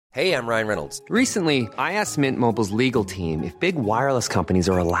Hey, I'm Ryan Reynolds. Recently, I asked Mint Mobile's legal team if big wireless companies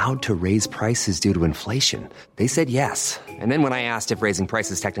are allowed to raise prices due to inflation. They said yes. And then when I asked if raising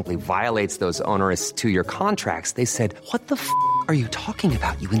prices technically violates those onerous two-year contracts, they said, "What the f*** are you talking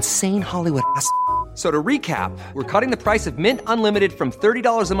about, you insane Hollywood ass?" So to recap, we're cutting the price of Mint Unlimited from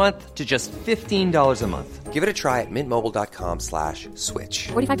 $30 a month to just $15 a month. Give it a try at mintmobile.com/switch.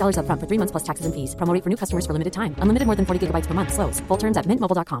 $45 up front for 3 months plus taxes and fees. Promo rate for new customers for limited time. Unlimited more than 40 gigabytes per month. Slows full terms at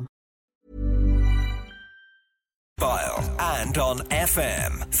mintmobile.com. And on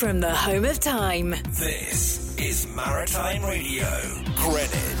FM. From the home of time. This is Maritime Radio,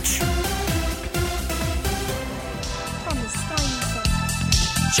 Greenwich. From the Stone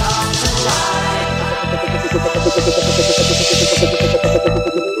Charlton Live.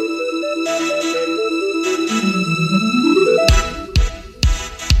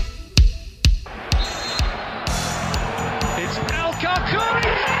 It's Al-Kakouri.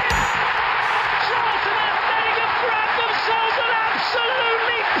 Charlton Athletic have grabbed themselves an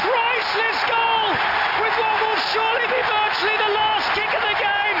absolutely priceless goal with what will surely be virtually the last kick of the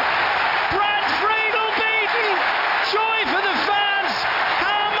game. Brad Friedel beaten. Joy for the fans.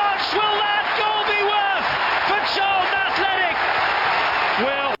 How much will that goal be worth for Charlton Athletic?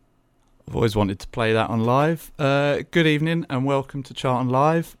 Well, I've always wanted to play that on live. Good evening and welcome to Charlton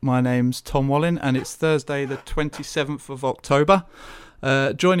Live. My name's Tom Wallin and it's Thursday the 27th of October.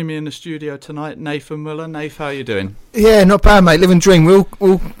 Joining me in the studio tonight, Nathan Muller. Nath, how are you doing? Yeah, not bad, mate. Living dream. We're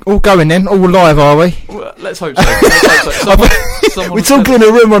all going then. All live, are we? Well, let's hope so. Someone We're talking in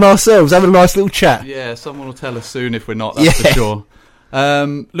a room on ourselves, having a nice little chat. Yeah, someone will tell us soon if we're not, that's for sure.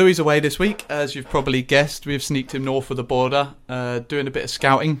 Louis away this week, as you've probably guessed. We've sneaked him north of the border, doing a bit of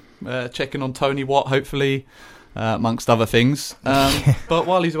scouting, checking on Tony Watt, hopefully, amongst other things. But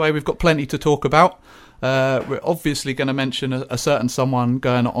while he's away, we've got plenty to talk about. We're obviously going to mention a certain someone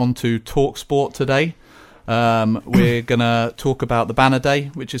going on to TalkSport today. We're going to talk about the Banner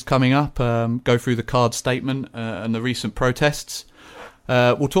Day, which is coming up, go through the card statement and the recent protests.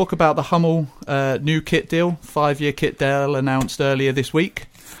 We'll talk about the Hummel new kit deal, 5-year kit deal announced earlier this week,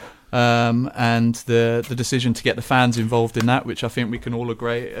 and the decision to get the fans involved in that, which I think we can all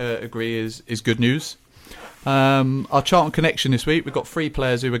agree is good news. Our Charlton connection this week, we've got 3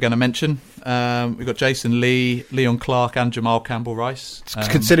 players who we're going to mention. We've got Jason Lee, Leon Clark and Jamal Campbell-Rice.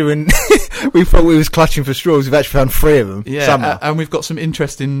 Considering we thought we was clutching for straws, we've actually found 3 of them. Yeah, and we've got some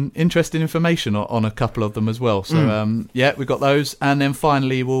interesting information on a couple of them as well. So we've got those. And then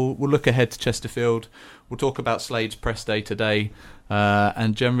finally we'll look ahead to Chesterfield. We'll talk about Slade's press day today,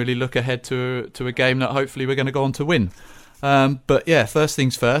 and generally look ahead to a game that hopefully we're going to go on to win. But yeah, first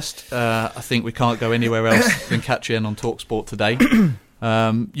things first, I think we can't go anywhere else than catch you in on TalkSport today.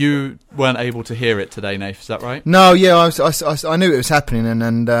 You weren't able to hear it today, Nath, is that right? No, yeah, I knew it was happening,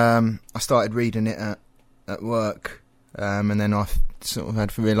 and I started reading it at work, and then I sort of had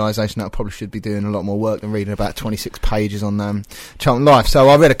the realisation that I probably should be doing a lot more work than reading about 26 pages on Charlton Life. So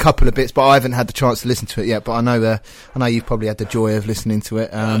I read a couple of bits, but I haven't had the chance to listen to it yet. But I know you've probably had the joy of listening to it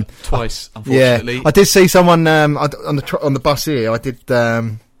twice, unfortunately. Yeah, I did see someone on the bus here. I did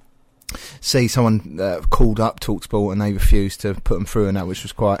see someone called up TalkSport and they refused to put them through, and that, which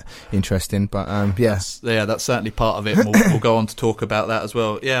was quite interesting. But that's certainly part of it. And we'll go on to talk about that as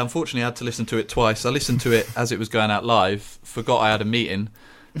well. Yeah, unfortunately, I had to listen to it twice. I listened to it as it was going out live, forgot I had a meeting,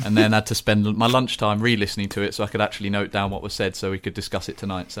 and then had to spend my lunchtime re-listening to it so I could actually note down what was said so we could discuss it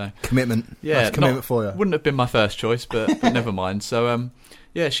tonight. So commitment, yeah, that's commitment for you. Wouldn't have been my first choice, but never mind. So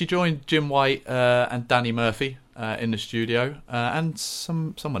she joined Jim White and Danny Murphy in the studio, and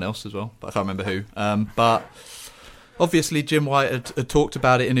someone else as well, but I can't remember who. But obviously Jim White had talked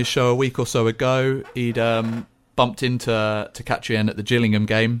about it in his show a week or so ago. He'd bumped into Katrien at the Gillingham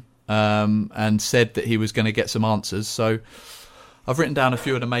game, and said that he was going to get some answers. So I've written down a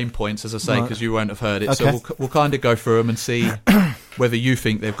few of the main points, as I say, because you won't have heard it. Okay. So we'll kind of go through them and see whether you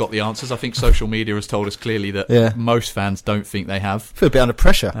think they've got the answers. I think social media has told us clearly that most fans don't think they have. Feel a bit under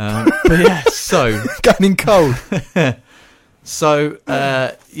pressure. But yeah, so going in cold. So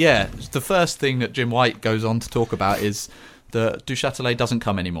the first thing that Jim White goes on to talk about is that Du Châtelet doesn't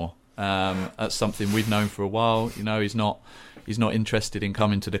come anymore. That's something we've known for a while. You know, he's not interested in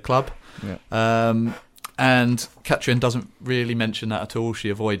coming to the club. Yeah. And Katrien doesn't really mention that at all. She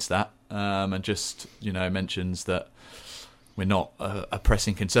avoids that, and just mentions that we're not a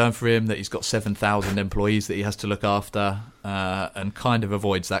pressing concern for him, that he's got 7,000 employees that he has to look after, and kind of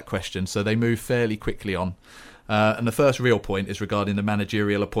avoids that question. So they move fairly quickly on. And the first real point is regarding the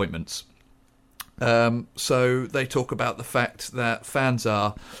managerial appointments. So they talk about the fact that fans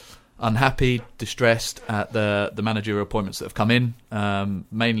are unhappy, distressed at the managerial appointments that have come in,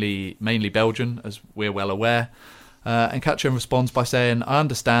 mainly Belgian, as we're well aware. And Katrin responds by saying, I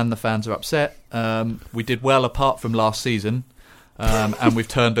understand the fans are upset. We did well apart from last season, and we've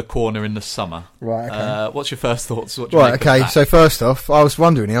turned a corner in the summer. Right, okay. What's your first thoughts? What do you make of that? So first off, I was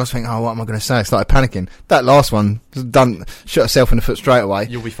wondering, I was thinking, what am I going to say? I started panicking. That last one, shot herself in the foot straight away.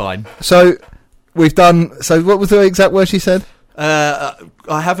 You'll be fine. So, what was the exact word she said? I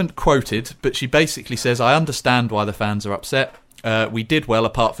haven't quoted, but she basically says, I understand why the fans are upset. We did well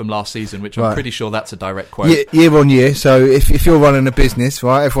apart from last season, which I'm pretty sure that's a direct quote. Year on year. So if you're running a business,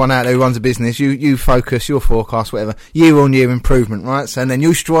 right, everyone out there who runs a business, you focus your forecast, whatever, year on year improvement, right? So, and then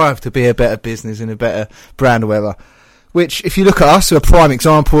you strive to be a better business and a better brand or whatever. Which, if you look at us, are a prime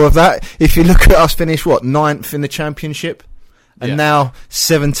example of that. If you look at us finish, 9th in the Championship, and now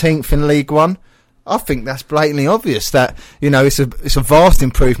 17th in League One. I think that's blatantly obvious that, it's a vast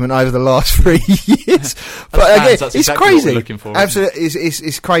improvement over the last 3 years. But again, it's exactly crazy. What we're looking for, absolutely,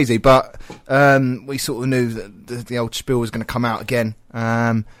 it's crazy. But we sort of knew that the old spiel was going to come out again.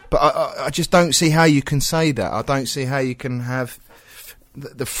 But I just don't see how you can say that. I don't see how you can have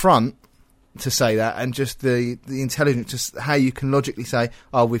the front to say that, and just the intelligence, just how you can logically say,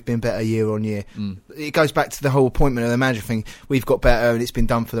 we've been better year on year. It goes back to the whole appointment of the manager thing. We've got better, and it's been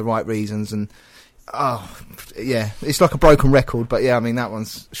done for the right reasons. And it's like a broken record, but that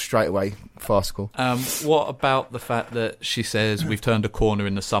one's straight away farcical. What about the fact that she says we've turned a corner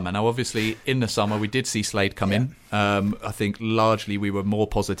in the summer? Now, obviously, in the summer we did see Slade come in. I think largely we were more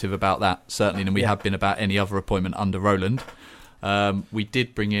positive about that, certainly, than we have been about any other appointment under Roland. We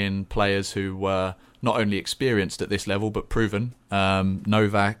did bring in players who were not only experienced at this level, but proven.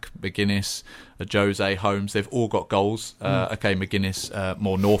 Novak, McGuinness, Jose, Holmes, they've all got goals. Okay, McGuinness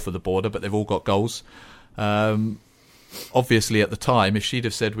more north of the border, but they've all got goals. Obviously, at the time, if she'd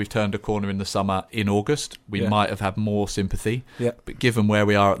have said we've turned a corner in the summer in August, we might have had more sympathy. Yeah. But given where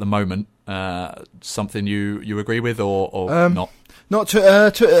we are at the moment, something you agree with or not? Not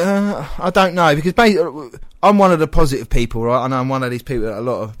to I don't know, because I'm one of the positive people, right? And I'm one of these people that a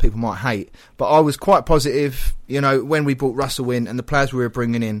lot of people might hate. But I was quite positive, when we brought Russell in and the players we were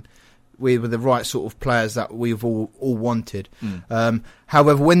bringing in, we were the right sort of players that we've all wanted.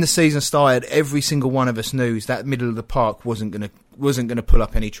 However, when the season started, every single one of us knew that middle of the park wasn't gonna pull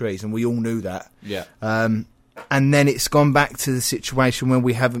up any trees, and we all knew that. Yeah. And then it's gone back to the situation when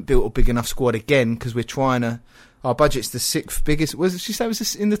we haven't built a big enough squad again, because we're trying to. Our budget's the 6th biggest. Did she say it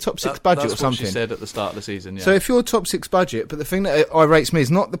was in the top 6 budget or something? That's what she said at the start of the season, yeah. So if you're top 6 budget, but the thing that irritates me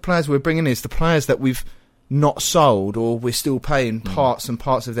is not the players we're bringing in, it's the players that we've not sold, or we're still paying parts and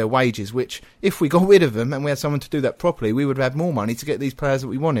parts of their wages, which if we got rid of them and we had someone to do that properly, we would have had more money to get these players that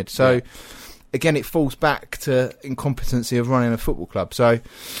we wanted. So again, it falls back to incompetency of running a football club. So,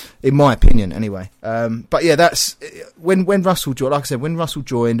 in my opinion, anyway. But yeah, that's when Russell joined. Like I said, when Russell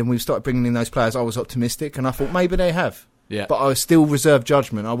joined and we started bringing in those players, I was optimistic, and I thought maybe they have. Yeah. But I was still reserved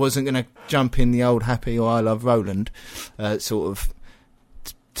judgment. I wasn't going to jump in the old happy or I love Roland sort of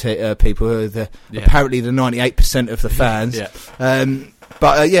people who are apparently the 98% of the fans.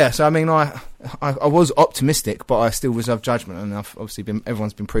 So I mean, I was optimistic, but I still reserve judgment, and I've obviously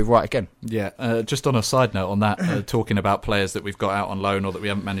everyone's been proved right again. Yeah. Just on a side note on that, talking about players that we've got out on loan or that we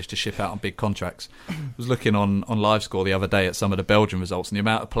haven't managed to ship out on big contracts. I was looking on LiveScore the other day at some of the Belgian results, and the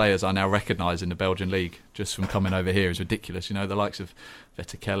amount of players I now recognise in the Belgian league just from coming over here is ridiculous. The likes of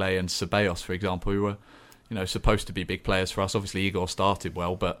Vetekele and Ceballos, for example, who were supposed to be big players for us. Obviously, Igor started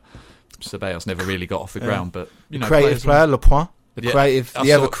well, but Ceballos never really got off the ground. But creative player, Lepoint. Creative,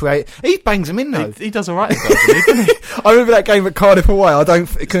 he bangs them in though. He does all right, doesn't he? I remember that game at Cardiff away.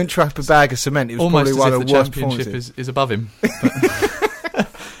 He couldn't trap a bag of cement. It was almost probably as one if of the worst the championship is above him.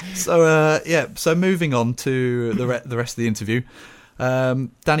 So moving on to the rest of the interview.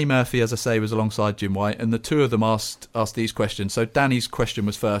 Danny Murphy, as I say, was alongside Jim White, and the two of them asked these questions. So Danny's question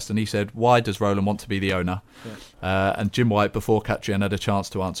was first, and he said, why does Roland want to be the owner? And Jim White, before Katrien had a chance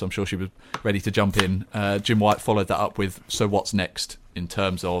to answer, I'm sure she was ready to jump in, Jim White followed that up with, so what's next in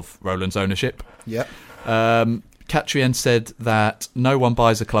terms of Roland's ownership? Katrien said that no one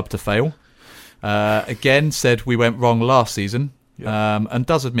buys a club to fail. Again, said we went wrong last season, and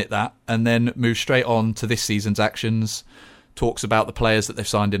does admit that, and then moves straight on to this season's actions. Talks about the players that they've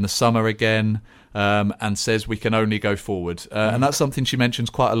signed in the summer again, and says we can only go forward. And that's something she mentions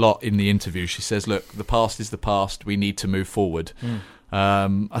quite a lot in the interview. She says, look, the past is the past. We need to move forward.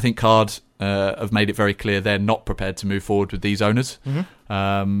 I think Card have made it very clear they're not prepared to move forward with these owners.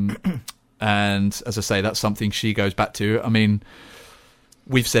 And as I say, that's something she goes back to. I mean,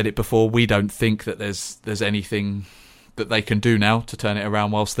 we've said it before. We don't think that there's anything that they can do now to turn it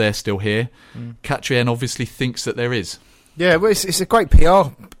around whilst they're still here. Katrien obviously thinks that there is. Yeah, well, it's a great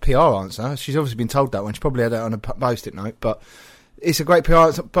PR answer. She's obviously been told that one. She probably had that on a post-it note, but it's a great PR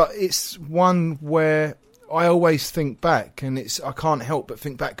answer. But it's one where I always think back, and I can't help but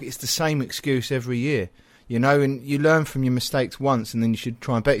think back. It's the same excuse every year, you know. And you learn from your mistakes once, and then you should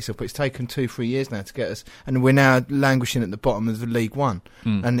try and bet yourself. But it's taken 2-3 years now to get us, and we're now languishing at the bottom of the League One.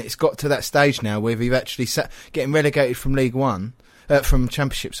 And it's got to that stage now where we've actually getting relegated from League One. From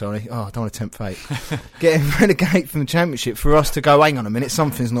Championship, sorry. Oh, I don't want to tempt fate. Getting relegated from the Championship for us to go, hang on a minute,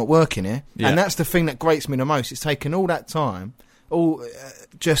 something's not working here. Yeah. And that's the thing that grates me the most. It's taken all that time,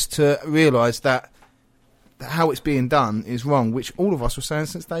 just to realise that how it's being done is wrong, which all of us were saying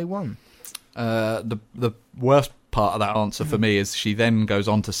since day one. The worst part of that answer for me is she then goes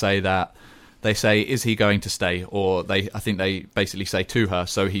on to say that they say, is he going to stay? Or I think they basically say to her,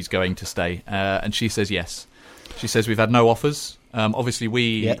 so he's going to stay. And she says yes. She says we've had no offers.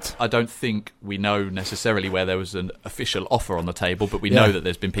 Obviously, I don't think we know necessarily where there was an official offer on the table, but we know that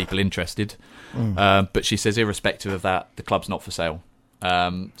there's been people interested. But she says, irrespective of that, the club's not for sale.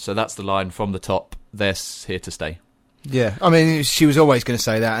 So that's the line from the top. They're here to stay. Yeah, I mean, she was always going to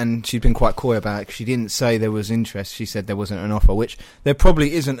say that, and she'd been quite coy about it. 'Cause she didn't say there was interest. She said there wasn't an offer, which there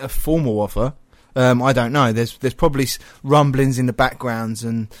probably isn't a formal offer. I don't know. There's probably rumblings in the backgrounds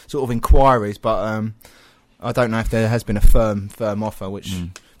and sort of inquiries, but I don't know if there has been a firm offer.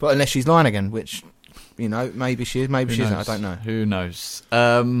 But unless she's lying again, which, you know, maybe she is, maybe she isn't. I don't know. Who knows?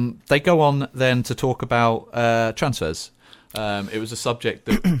 They go on then to talk about transfers. It was a subject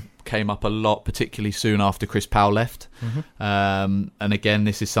that came up a lot, particularly soon after Chris Powell left. And again,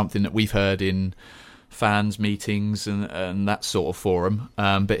 this is something that we've heard in fans meetings and that sort of forum.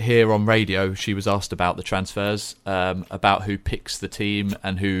 But here on radio, she was asked about the transfers, about who picks the team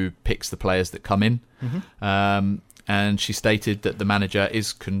and who picks the players that come in. And she stated that the manager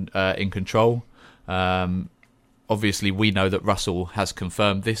is in control. Obviously, we know that Russell has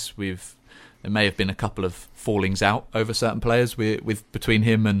confirmed this. There may have been a couple of fallings out over certain players between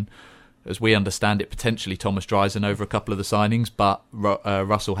him and, as we understand it, potentially Thomas Dreisen over a couple of the signings, but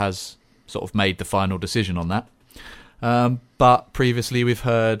Russell has sort of made the final decision on that. But previously we've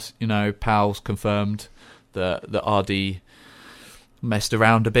heard, you know, Powell's confirmed that RD messed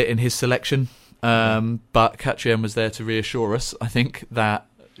around a bit in his selection. But Katrien was there to reassure us, I think, that,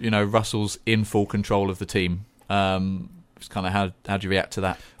 you know, Russell's in full control of the team. It's kind of how do you react to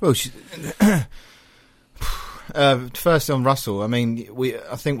that? Well, first on Russell, I mean,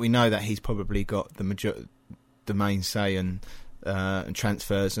 I think we know that he's probably got the main say and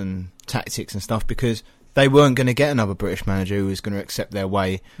transfers and tactics and stuff, because they weren't going to get another British manager who was going to accept their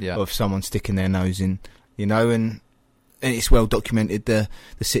way of someone sticking their nose in, you know. And it's well documented the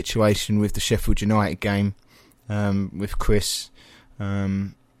situation with the Sheffield United game with Chris,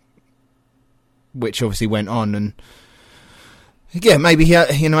 which obviously went on. And yeah, maybe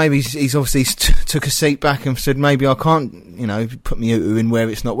he's obviously took a seat back and said, maybe I can't, you know, put my Utu in where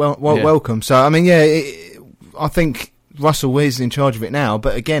it's not welcome. So I mean, I think Russell is in charge of it now,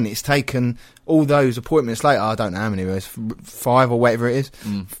 but again, it's taken all those appointments later. I don't know how many it is, 5 or whatever it is,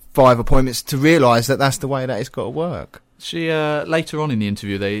 5 appointments to realise that that's the way that it's got to work. She later on in the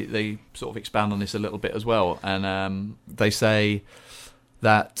interview, they sort of expand on this a little bit as well, and they say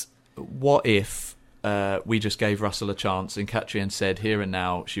that what if we just gave Russell a chance, and Katrien said here and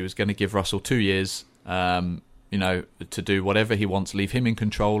now she was going to give Russell 2 years, you know, to do whatever he wants, leave him in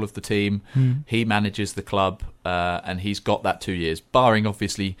control of the team. He manages the club, and he's got that 2 years, barring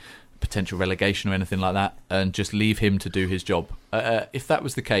obviously potential relegation or anything like that, and just leave him to do his job. If that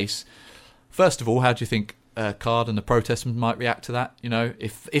was the case, first of all, how do you think Card and the protesters might react to that? You know,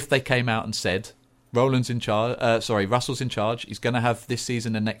 if they came out and said Russell's in charge, he's going to have this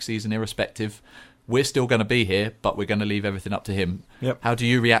season and next season irrespective, we're still going to be here, but we're going to leave everything up to him. How do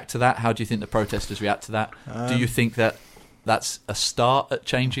you react to that? How do you think the protesters react to that? Do you think that that's a start at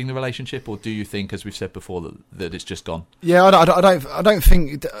changing the relationship, or do you think, as we've said before, that it's just gone? Yeah, I don't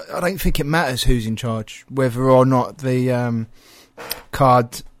think it matters who's in charge, whether or not the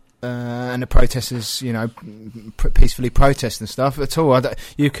Card and the protesters, you know, peacefully protest and stuff at all.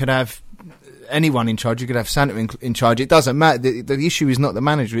 You could have anyone in charge. You could have Santa in charge. It doesn't matter. The issue is not the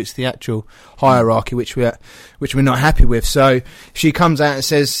manager; it's the actual hierarchy, which we're not happy with. So she comes out and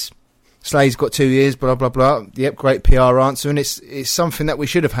says, "Slade's got 2 years." Blah blah blah. Yep, great PR answer, and it's something that we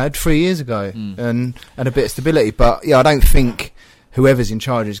should have had 3 years ago, and a bit of stability. But yeah, I don't think whoever's in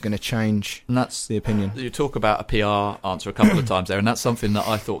charge is going to change. And that's the opinion. You talk about a PR answer a couple of times there, and that's something that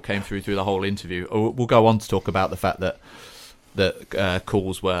I thought came through the whole interview. We'll go on to talk about the fact that that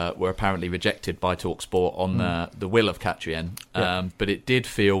calls were apparently rejected by TalkSport on the will of Katrien. But it did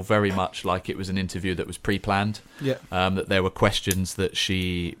feel very much like it was an interview that was pre-planned. That there were questions that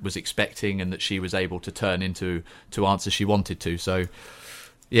she was expecting and that she was able to turn into answers she wanted to. So,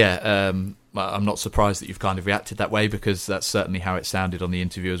 I'm not surprised that you've kind of reacted that way, because that's certainly how it sounded on the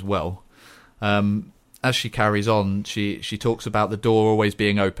interview as well. As she carries on, she talks about the door always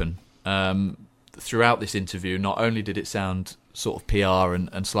being open. Throughout this interview, not only did it sound sort of PR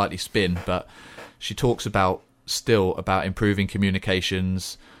and slightly spin, but she talks about improving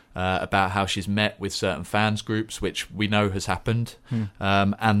communications, about how she's met with certain fans groups, which we know has happened,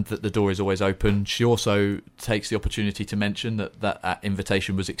 and that the door is always open. She also takes the opportunity to mention that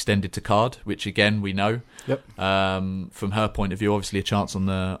invitation was extended to Card, which again we know. From her point of view, obviously a chance on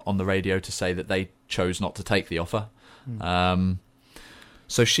the radio to say that they chose not to take the offer.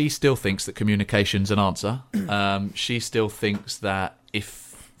 So she still thinks that communication's an answer. She still thinks that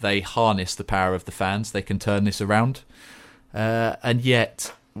if they harness the power of the fans, they can turn this around. And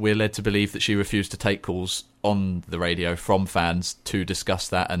yet we're led to believe that she refused to take calls on the radio from fans to discuss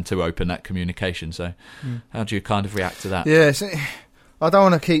that and to open that communication. So how do you kind of react to that? Yeah, I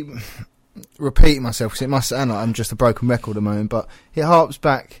don't want to keep repeating myself, because it must sound like I'm just a broken record at the moment, but it harps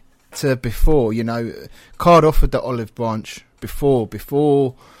back to before. Card offered the olive branch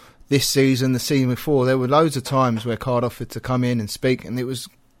before this season, the season before. There were loads of times where Card offered to come in and speak, and it was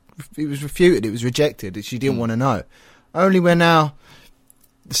refuted, it was rejected. She didn't want to know. Only when now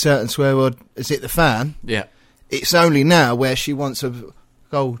the certain swear word, is it the fan? Yeah. It's only now where she wants a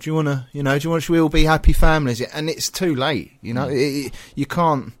goal. Do you want to, should we all be happy families? And it's too late, you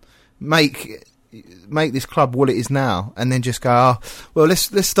can't make this club what it is now and then just go, let's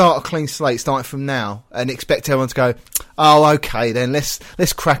start a clean slate, starting from now, and expect everyone to go, okay, then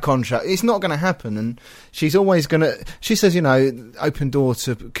let's crack on track. It's not going to happen. And she's always going to, she says, open door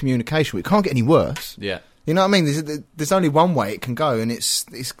to communication. It can't get any worse. Yeah. You know what I mean? There's only one way it can go, and it's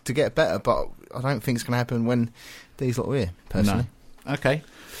to get better, but I don't think it's going to happen when these lot are here, personally. No. Okay.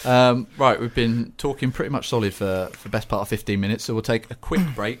 Right, we've been talking pretty much solid for the best part of 15 minutes, so we'll take a quick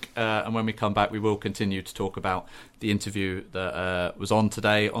break, and when we come back we will continue to talk about the interview that was on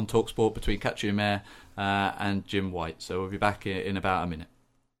today on TalkSport between Katrien Meyer and Jim White. So we'll be back in about a minute.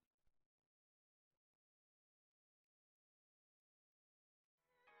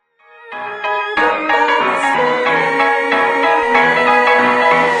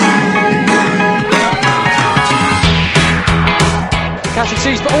 Catching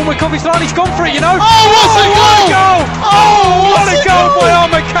sees, but McCoffey's line, he's gone for it, Oh, what a goal! Oh, what a goal by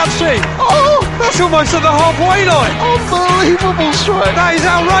McCaffrey! Oh, that's almost at the halfway line. Unbelievable strike! That is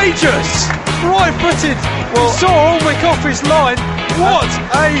outrageous! Right-footed. Well, you saw McCoffey's line. What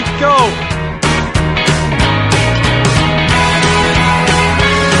a goal!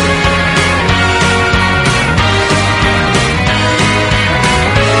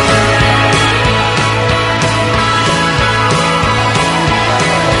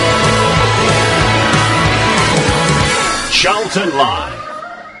 Charlton Live.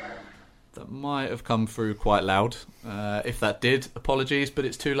 That might have come through quite loud. If that did, apologies, but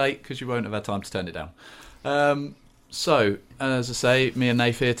it's too late because you won't have had time to turn it down. So, as I say, me and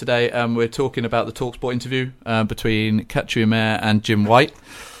Nath here today, we're talking about the TalkSport interview between Katrien Meyer and Jim White.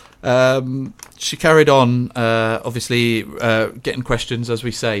 She carried on, obviously, getting questions, as we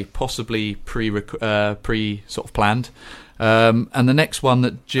say, possibly pre sort of planned. And the next one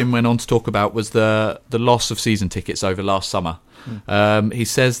that Jim went on to talk about was the loss of season tickets over last summer. He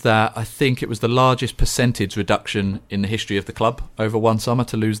says that I think it was the largest percentage reduction in the history of the club over one summer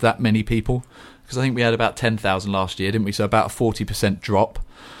to lose that many people, because I think we had about 10,000 last year, didn't we? So about a 40% drop.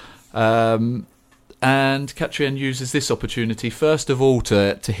 And Katrien uses this opportunity first of all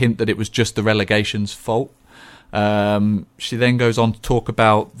to hint that it was just the relegation's fault. She then goes on to talk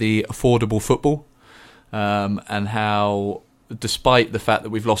about the affordable football. And how, despite the fact that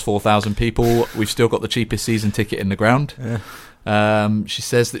we've lost 4,000 people, we've still got the cheapest season ticket in the ground. She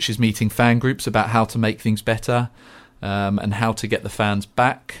says that she's meeting fan groups about how to make things better, and how to get the fans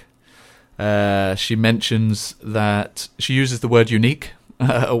back. She mentions that she uses the word unique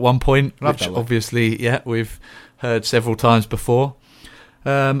at one point, which obviously, we've heard several times before.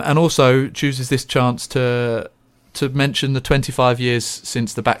 And also chooses this chance to mention the 25 years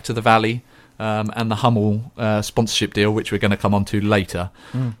since the Back to the Valley and the Hummel sponsorship deal, which we're going to come on to later.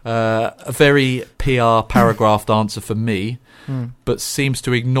 A very PR paragraphed answer for me, but seems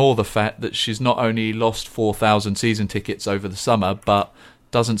to ignore the fact that she's not only lost 4,000 season tickets over the summer, but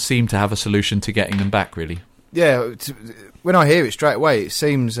doesn't seem to have a solution to getting them back, really. Yeah, when I hear it straight away, it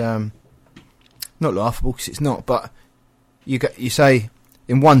seems not laughable, because it's not, but you say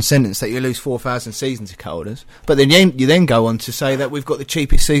in one sentence that you lose 4,000 season ticket holders, but then you then go on to say that we've got the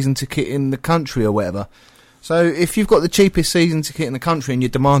cheapest season ticket in the country or whatever. So if you've got the cheapest season ticket in the country and your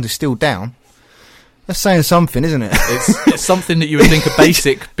demand is still down, that's saying something, isn't it? It's something that you would think a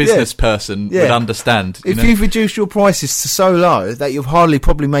basic business person would understand. If you've reduced your prices to so low that you're hardly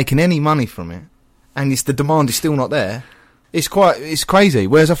probably making any money from it, and the demand is still not there, it's crazy.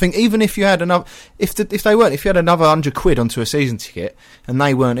 Whereas I think even if you had another, if you had another £100 onto a season ticket and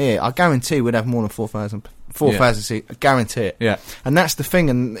they weren't here, I guarantee we'd have more than 4,000 seats. I guarantee it. Yeah. And that's the thing,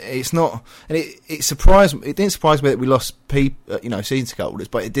 and it's not. And it surprised. It didn't surprise me that we lost season ticket holders,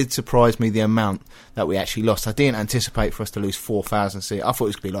 but it did surprise me the amount that we actually lost. I didn't anticipate for us to lose 4,000 seats. I thought it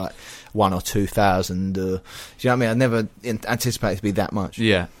was going to be like 1,000 or 2,000. Do you know what I mean? I never anticipated it to be that much.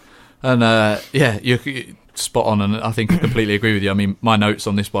 Yeah. And you're spot on, and I think I completely agree with you. I mean, my notes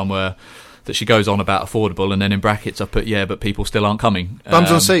on this one were that she goes on about affordable, and then in brackets I put, but people still aren't coming.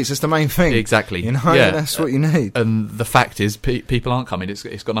 Bums on seats, that's the main thing. Exactly. That's what you need. And the fact is, people aren't coming.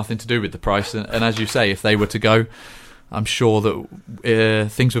 It's got nothing to do with the price. And as you say, if they were to go, I'm sure that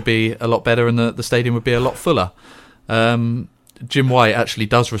things would be a lot better and the stadium would be a lot fuller. Jim White actually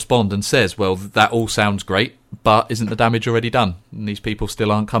does respond and says, well, that all sounds great, but isn't the damage already done? And these people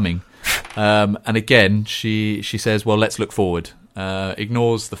still aren't coming. And again, she says, well, let's look forward.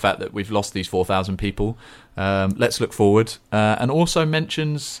 Ignores the fact that we've lost these 4,000 people. Let's look forward. And also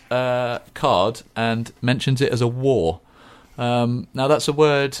mentions Card and mentions it as a war. Now, that's a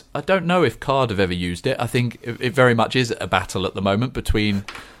word, I don't know if Card have ever used it. I think it very much is a battle at the moment between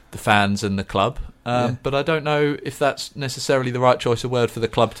the fans and the club. But I don't know if that's necessarily the right choice of word for the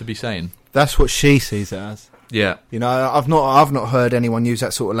club to be saying. That's what she sees it as. Yeah. I've not heard anyone use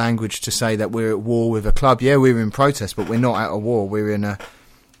that sort of language to say that we're at war with a club. Yeah, we're in protest, but we're not at a war. We're in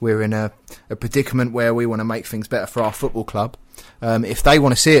a predicament where we want to make things better for our football club. If they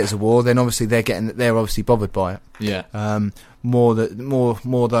want to see it as a war, then obviously they're obviously bothered by it. Yeah. More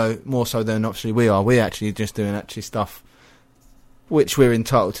so than obviously we are. We're actually just doing stuff which we're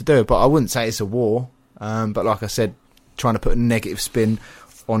entitled to do. But I wouldn't say it's a war. But like I said, trying to put a negative spin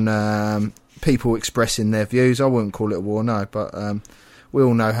on people expressing their views, I wouldn't call it a war, no. But we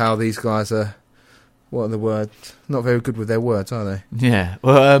all know how these guys are. What are the words? Not very good with their words, are they? Yeah.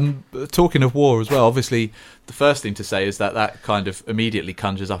 Well, talking of war as well, obviously the first thing to say is that kind of immediately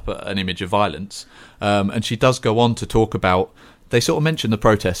conjures up an image of violence. And she does go on to talk about, they sort of mention the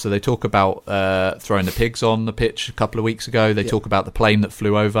protests. So they talk about throwing the pigs on the pitch a couple of weeks ago. They talk about the plane that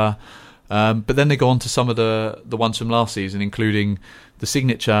flew over. But then they go on to some of the ones from last season, including the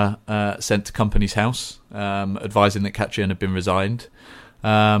signature sent to Company's house, advising that Katrian had been resigned.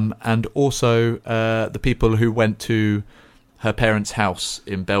 And also the people who went to her parents' house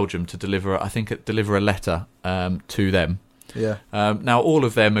in Belgium to deliver a letter to them. Yeah. Now all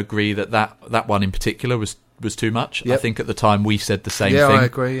of them agree that one in particular was too much. Yep. I think at the time we said the same thing. Yeah, I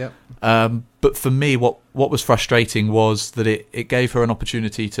agree. Yeah. But for me, what was frustrating was that it gave her an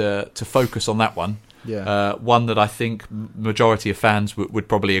opportunity to focus on that one. Yeah. One that I think majority of fans would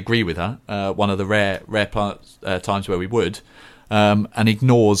probably agree with her. One of the rare times where we would. And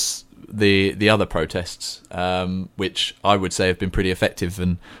ignores the other protests, which I would say have been pretty effective,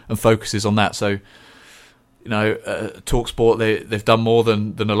 and focuses on that. So, TalkSport, they've done more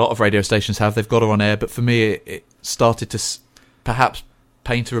than a lot of radio stations have. They've got her on air, but for me, it started to perhaps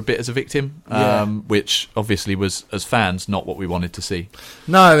paint her a bit as a victim, which obviously was, as fans, not what we wanted to see.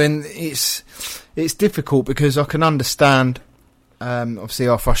 No, and it's difficult because I can understand, obviously,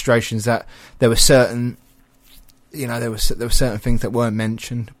 our frustrations that there were certain. There were certain things that weren't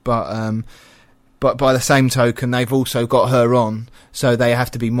mentioned, but by the same token, they've also got her on, so they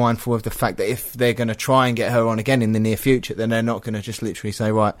have to be mindful of the fact that if they're going to try and get her on again in the near future, then they're not going to just literally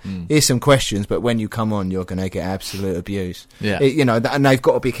say, right, here's some questions, but when you come on, you're going to get absolute abuse. Yeah. And they've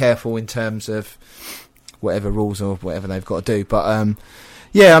got to be careful in terms of whatever rules or whatever they've got to do. But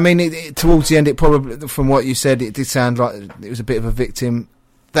I mean, towards the end, it probably, from what you said, it did sound like it was a bit of a victim.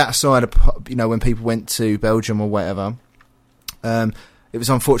 That side of, when people went to Belgium or whatever, it was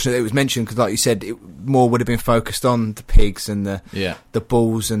unfortunate that it was mentioned because, like you said, it more would have been focused on the pigs and the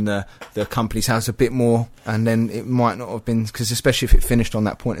bulls and the Company's house a bit more, and then it might not have been, because especially if it finished on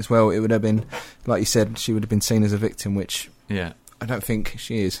that point as well, it would have been, like you said, she would have been seen as a victim, which I don't think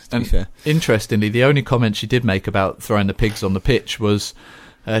she is, to be fair. Interestingly, the only comment she did make about throwing the pigs on the pitch was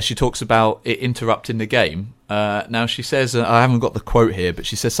she talks about it interrupting the game. Now she says, I haven't got the quote here, but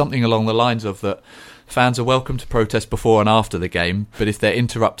she says something along the lines of that fans are welcome to protest before and after the game, but if they're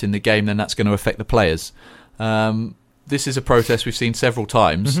interrupting the game, then that's going to affect the players. This is a protest we've seen several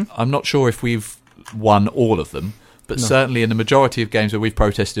times. Mm-hmm. I'm not sure if we've won all of them, but certainly in the majority of games where we've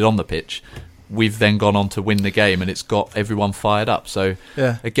protested on the pitch, we've then gone on to win the game, and it's got everyone fired up. So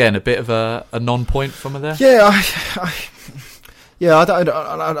again, a bit of a non-point from her there.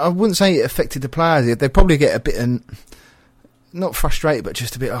 I wouldn't say it affected the players. They probably get a bit not frustrated, but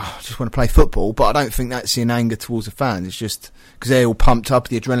just a bit. I just want to play football. But I don't think that's in anger towards the fans. It's just because they're all pumped up,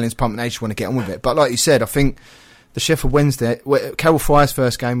 the adrenaline's pumping. They just want to get on with it. But like you said, I think the Sheffield Wednesday, Carroll Fry's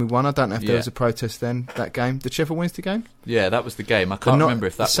first game we won. I don't know if there was a protest then, that game. The Sheffield Wednesday game? Yeah, that was the game. I can't remember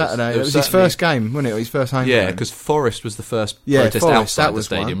if that Saturday. It was his first game, wasn't it? His first home game. Yeah, because Forest was the first protest outside the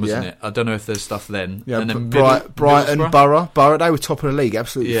stadium, wasn't it? I don't know if there's stuff then. Yeah, and then Brighton, Borough, they were top of the league,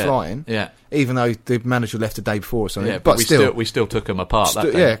 absolutely flying. Yeah. Even though the manager left the day before or something. Yeah, but we still took them apart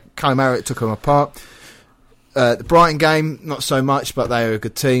that day. Yeah, Callum Marriott took them apart. The Brighton game, not so much, but they were a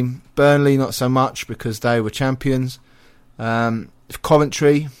good team. Burnley, not so much, because they were champions.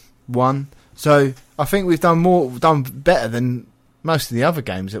 Coventry won. So I think we've done better than most of the other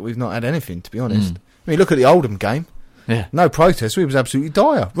games that we've not had anything, to be honest. I mean, look at the Oldham game. Yeah. No protest. We was absolutely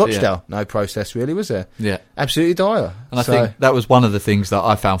dire. Rochdale, no protest really, was there? Yeah. Absolutely dire. And I think that was one of the things that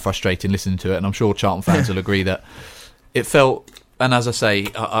I found frustrating listening to it, and I'm sure Charlton fans will agree that it felt, and as I say,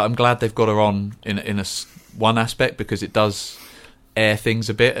 I'm glad they've got her on in one aspect, because it does air things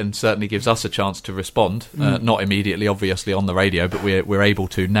a bit and certainly gives us a chance to respond. Not immediately, obviously, on the radio, but we're able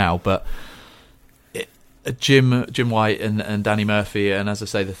to now. But Jim White and Danny Murphy, and as I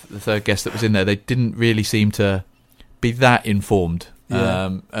say, the third guest that was in there, they didn't really seem to be that informed.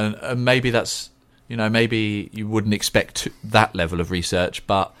 And maybe that's, maybe you wouldn't expect that level of research,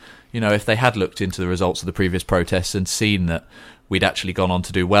 but if they had looked into the results of the previous protests and seen that we'd actually gone on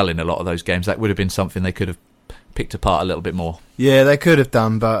to do well in a lot of those games, that would have been something they could have picked apart a little bit more. Yeah, they could have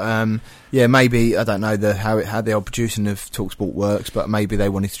done, but maybe, I don't know how the old producing of TalkSport works, but maybe they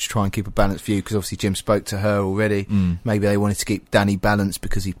wanted to try and keep a balanced view, because obviously Jim spoke to her already. Maybe they wanted to keep Danny balanced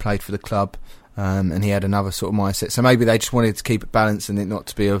because he played for the club, and he had another sort of mindset. So maybe they just wanted to keep it balanced and it not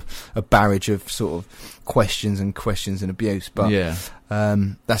to be a barrage of sort of questions and abuse. But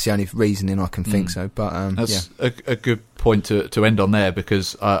that's the only reasoning I can think so. But that's a good point to end on there,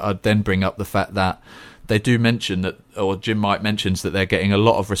 because I'd then bring up the fact that they do mention that, or Jim White mentions that they're getting a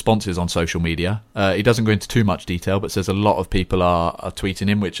lot of responses on social media. He doesn't go into too much detail, but says a lot of people are tweeting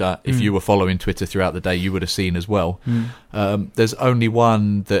him, which if you were following Twitter throughout the day, you would have seen as well. There's only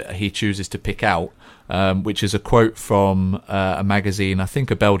one that he chooses to pick out, which is a quote from a magazine, I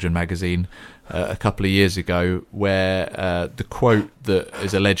think a Belgian magazine, a couple of years ago, where the quote that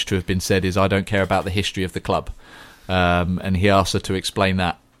is alleged to have been said is, "I don't care about the history of the club." And he asked her to explain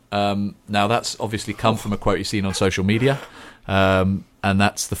that. Now that's obviously come from a quote you've seen on social media, and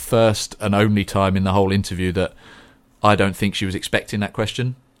that's the first and only time in the whole interview that I don't think she was expecting that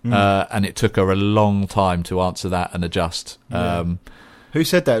question, and it took her a long time to answer that and adjust. Who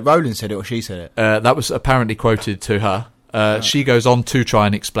said that? Roland said it, or she said it? That was apparently quoted to her. She goes on to try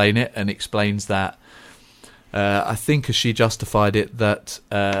and explain it, and explains that I think, as she justified it, that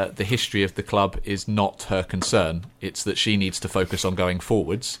the history of the club is not her concern. It's that she needs to focus on going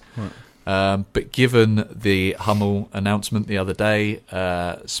forwards. Right. But given the Hummel announcement the other day,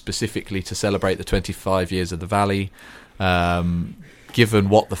 specifically to celebrate the 25 years of the Valley, given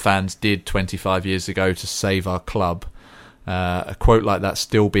what the fans did 25 years ago to save our club, a quote like that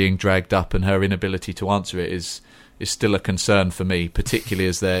still being dragged up, and her inability to answer it is still a concern for me, particularly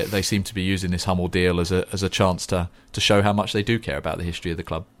as they seem to be using this Hummel deal as a chance to show how much they do care about the history of the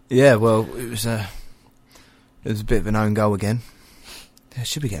club. Yeah, well, it was a bit of an own goal again. Yeah,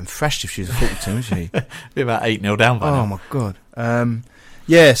 she'd be getting thrashed if she was a football team, wouldn't she? Be about 8-0 down by now. Oh my god.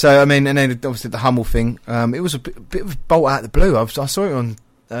 Yeah, so I mean, and then obviously the Hummel thing. It was a bit of a bolt out of the blue. I saw it on.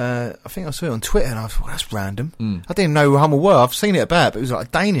 I think I saw it on Twitter, and I thought, well, that's random. I didn't know who Hummel were. I've seen it about, but it was like a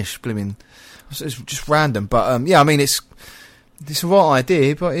Danish blooming. It's just random, but yeah, I mean, it's a right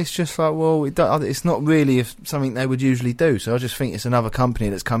idea, but it's just like, well, it's not really something they would usually do. So I just think it's another company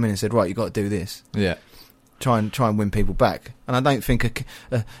that's come in and said, right, you got to do this. Yeah, try and win people back. And I don't think,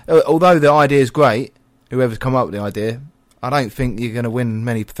 although the idea is great, whoever's come up with the idea, I don't think you're going to win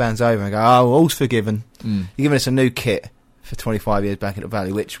many fans over and go, oh, all's forgiven. You're giving us a new kit for 25 years back at the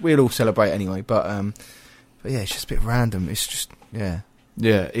Valley, which we'll all celebrate anyway. But yeah, it's just a bit random. It's just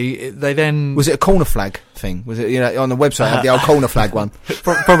Yeah, they then... Was it a corner flag thing? Was it, on the website, had the old corner flag one?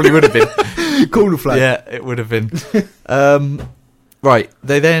 Probably would have been. Corner flag. Yeah, it would have been. Right,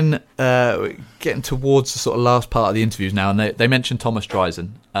 they then, getting towards the sort of last part of the interviews now, and they mentioned Thomas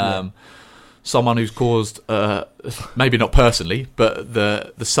Dreisen, someone who's caused, maybe not personally, but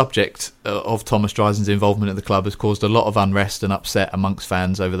the subject of Thomas Dreisen's involvement at the club has caused a lot of unrest and upset amongst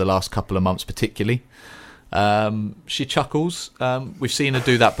fans over the last couple of months particularly. She chuckles. We've seen her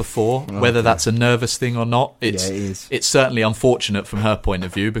do that before. Whether that's a nervous thing or not, it is. It's certainly unfortunate from her point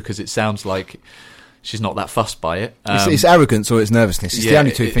of view because it sounds like she's not that fussed by it. It's arrogance or it's nervousness. It's the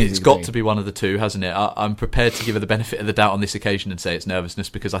only two things. It's got to be one of the two, hasn't it? I'm prepared to give her the benefit of the doubt on this occasion and say it's nervousness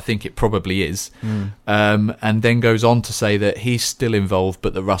because I think it probably is. And then goes on to say that he's still involved,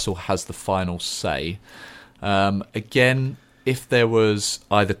 but that Russell has the final say. Again, if there was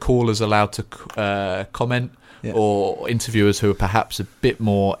either callers allowed to comment or interviewers who are perhaps a bit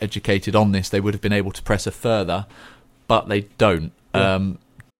more educated on this, they would have been able to press her further, but they don't.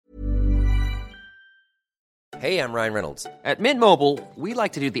 Hey, I'm Ryan Reynolds. At Mint Mobile, we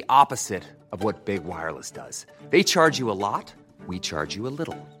like to do the opposite of what Big Wireless does. They charge you a lot, we charge you a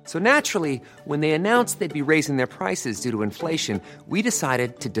little. So naturally, when they announced they'd be raising their prices due to inflation, we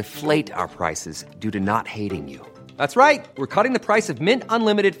decided to deflate our prices due to not hating you. That's right. We're cutting the price of Mint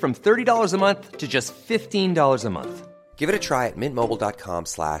Unlimited from $30 a month to just $15 a month. Give it a try at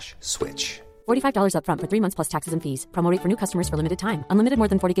mintmobile.com/switch. $45 up front for 3 months plus taxes and fees. Promo rate for new customers for limited time. Unlimited more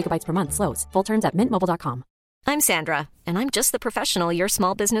than 40 gigabytes per month. Slows full terms at mintmobile.com. I'm Sandra, and I'm just the professional your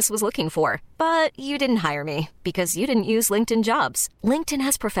small business was looking for. But you didn't hire me because you didn't use LinkedIn Jobs. LinkedIn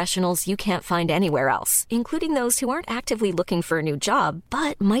has professionals you can't find anywhere else, including those who aren't actively looking for a new job,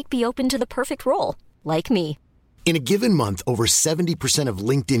 but might be open to the perfect role, like me. In a given month, over 70% of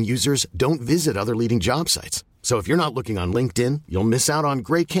LinkedIn users don't visit other leading job sites. So if you're not looking on LinkedIn, you'll miss out on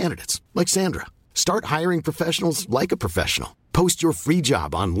great candidates like Sandra. Start hiring professionals like a professional. Post your free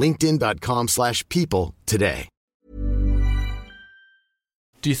job on linkedin.com/people today.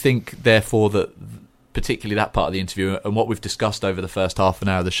 Do you think, therefore, that particularly that part of the interview and what we've discussed over the first half an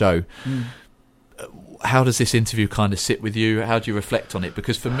hour of the show, how does this interview kind of sit with you? How do you reflect on it?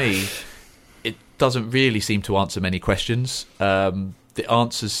 Because for me, it doesn't really seem to answer many questions. The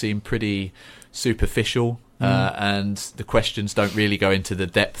answers seem pretty superficial. And the questions don't really go into the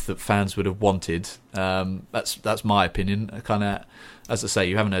depth that fans would have wanted. That's my opinion. Kind of, as I say,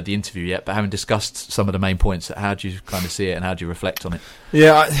 you haven't heard the interview yet, but having discussed some of the main points, how do you kind of see it and how do you reflect on it?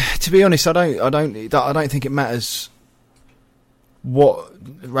 Yeah, to be honest, I don't think it matters what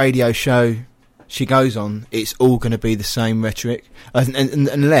radio show she goes on. It's all going to be the same rhetoric, and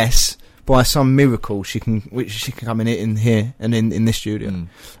unless by some miracle she can come in here and in this studio.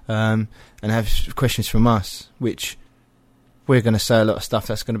 And have questions from us, which we're going to say a lot of stuff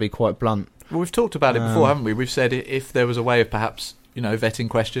that's going to be quite blunt. Well, we've talked about it before, haven't we? We've said if there was a way of perhaps, vetting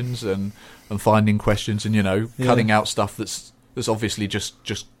questions and finding questions and, cutting out stuff that's obviously just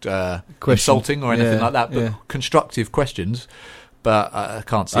insulting or anything like that, but constructive questions. But I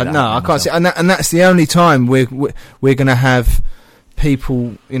can't see that. No, I can't see, and that's the only time we're going to have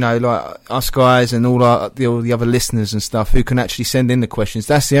people, like us guys and all the other listeners and stuff who can actually send in the questions.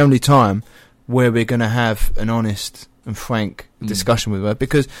 That's the only time where we're going to have an honest and frank discussion with her,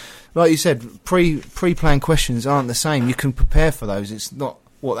 because like you said, pre-planned questions aren't the same. You can prepare for those. It's not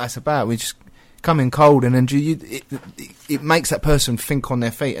what that's about. We just come in cold and then it makes that person think on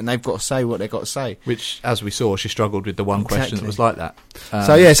their feet and they've got to say what they've got to say, which, as we saw, she struggled with the one question that was like that.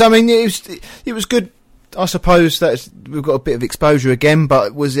 So I mean, it was good. I suppose that we've got a bit of exposure again,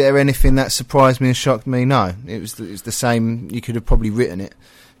 but was there anything that surprised me and shocked me? No, it was the same. You could have probably written it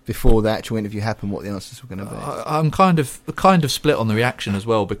before the actual interview happened, what the answers were going to be. I'm kind of split on the reaction as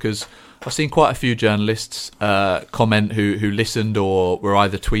well, because I've seen quite a few journalists comment who listened or were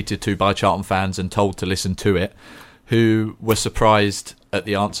either tweeted to by Charlton fans and told to listen to it, who were surprised at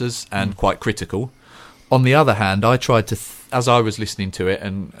the answers and quite critical. On the other hand, I tried to, as I was listening to it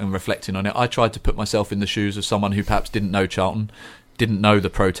and reflecting on it, I tried to put myself in the shoes of someone who perhaps didn't know Charlton, didn't know the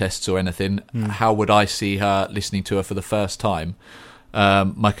protests or anything. How would I see her listening to her for the first time?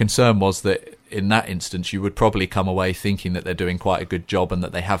 My concern was that in that instance, you would probably come away thinking that they're doing quite a good job and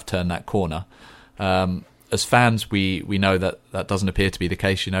that they have turned that corner. As fans, we know that doesn't appear to be the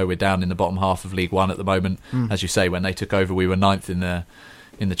case. We're down in the bottom half of League One at the moment. As you say, when they took over, we were 9th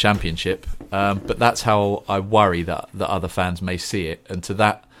in the Championship, but that's how I worry that other fans may see it. And to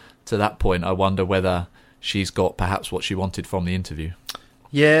that point, I wonder whether she's got perhaps what she wanted from the interview.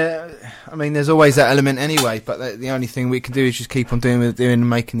 Yeah, I mean, there's always that element anyway, but the only thing we can do is just keep on doing what we're doing and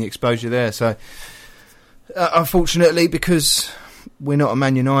making the exposure there. So, unfortunately, because we're not a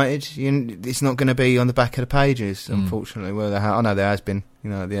Man United, it's not going to be on the back of the pages, unfortunately. Well, I know there has been,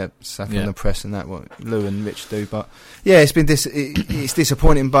 the stuff in the press and that, what Lou and Rich do. But, yeah, it's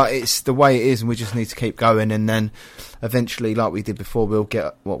disappointing, but it's the way it is, and we just need to keep going. And then, eventually, like we did before, we'll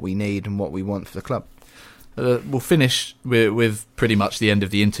get what we need and what we want for the club. We'll finish with pretty much the end of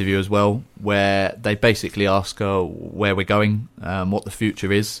the interview as well, where they basically ask where we're going, what the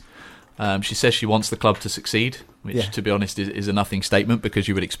future is. She says she wants the club to succeed, which, to be honest, is a nothing statement because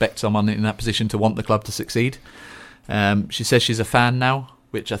you would expect someone in that position to want the club to succeed. She says she's a fan now,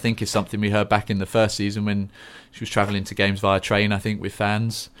 which I think is something we heard back in the first season when she was travelling to games via train, I think, with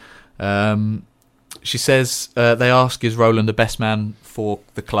fans. She says they ask, is Roland the best man for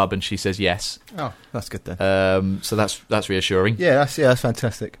the club, and she says yes. Oh, that's good then. So that's reassuring. Yeah, that's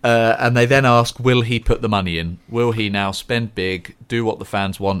fantastic. And they then ask, will he put the money in? Will he now spend big, do what the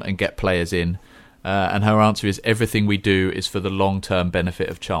fans want, and get players in? And her answer is, everything we do is for the long-term benefit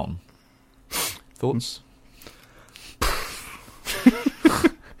of Charlton. Thoughts?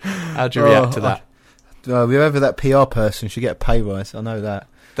 How do you react to that? Whoever that PR person should get a pay rise. I know that.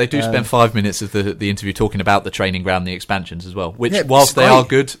 They do spend 5 minutes of the interview talking about the training ground, the expansions as well, which, yeah, whilst they are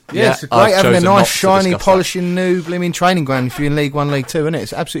good, it's great having a nice, shiny, polishing new blooming training ground if you're in League 1, League 2, isn't it?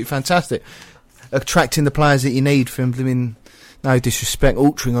 It's absolutely fantastic. Attracting the players that you need from blooming, no disrespect,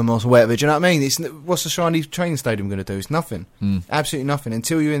 Altrincham or whatever. Do you know what I mean? What's the shiny training stadium going to do? It's nothing. Absolutely nothing.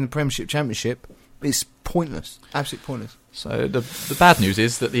 Until you're in the Premiership, Championship, it's pointless. Absolutely pointless. So the bad news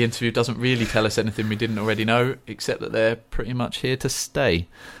is that the interview doesn't really tell us anything we didn't already know, except that they're pretty much here to stay.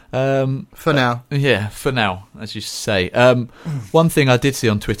 For now. Yeah, for now, as you say. One thing I did see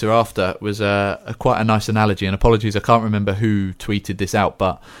on Twitter after was quite a nice analogy, and apologies, I can't remember who tweeted this out,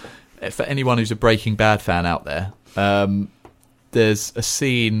 but for anyone who's a Breaking Bad fan out there, there's a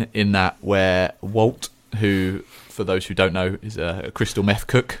scene in that where Walt, who, for those who don't know, is a crystal meth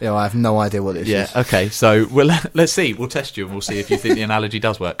cook. Yeah, I have no idea what this is. Yeah, okay, so let's see. We'll test you and we'll see if you think the analogy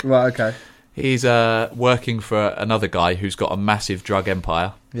does work. Right, okay. He's working for another guy who's got a massive drug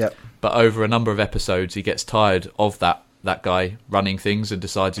empire. Yep. But over a number of episodes, he gets tired of that guy running things and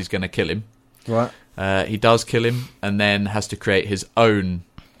decides he's going to kill him. Right. He does kill him and then has to create his own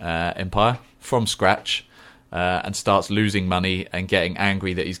empire from scratch. And starts losing money and getting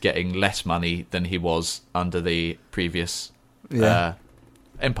angry that he's getting less money than he was under the previous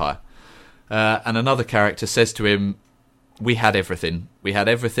empire. And another character says to him, we had everything,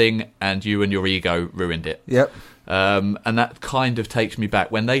 and you and your ego ruined it. Yep. And that kind of takes me back.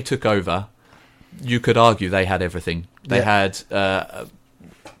 When they took over, you could argue they had everything. They had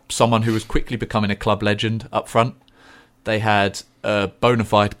someone who was quickly becoming a club legend up front. They had a bona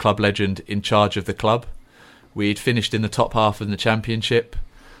fide club legend in charge of the club. We'd finished in the top half of the Championship.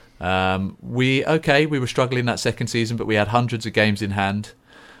 We were struggling that second season, but we had hundreds of games in hand.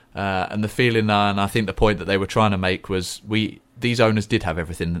 And the feeling, and I think the point that they were trying to make was, these owners did have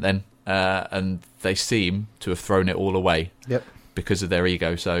everything then, and they seem to have thrown it all away. Yep. Because of their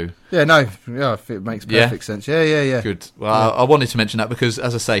ego. So it makes perfect sense. Yeah. Good. Well, I wanted to mention that because,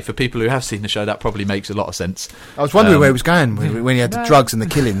 as I say, for people who have seen the show, that probably makes a lot of sense. I was wondering where he was going when he had the drugs and the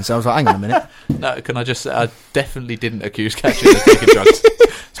killings. I was like, hang on a minute. No, can I just say, I definitely didn't accuse Catching of taking drugs.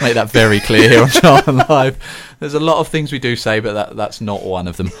 Let's make that very clear here on Charlton Live. There's a lot of things we do say, but that's not one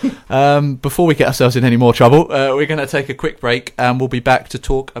of them. Before we get ourselves in any more trouble, we're going to take a quick break, and we'll be back to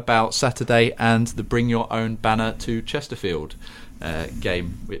talk about Saturday and the Bring Your Own Banner to Chesterfield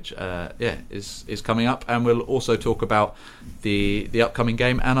game, which is coming up, and we'll also talk about the upcoming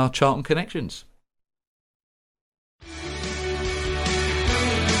game and our Charlton connections.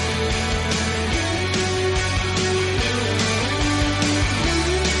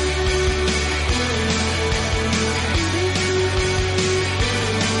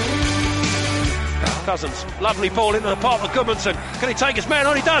 Cousins, lovely ball into the path of Goodmanson. Can he take his man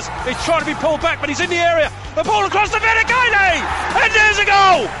on? He does. He's trying to be pulled back, but he's in the area. The ball across the Vinicali, and there's a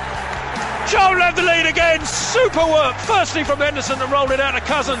goal. Charlton have the lead again. Super work, firstly from Henderson to roll it out to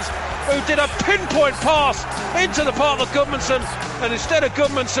Cousins, who did a pinpoint pass into the path of Goodmanson, and instead of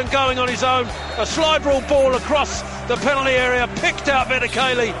Goodmanson going on his own, a slide rule ball across the penalty area, picked out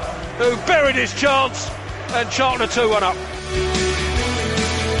Vinicali, who buried his chance, and Charlton are 2-1 up.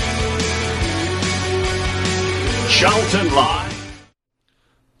 Charlton Live.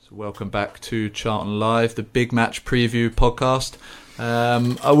 So welcome back to Charlton Live, the big match preview podcast.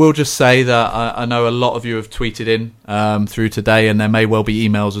 I will just say that I know a lot of you have tweeted in through today, and there may well be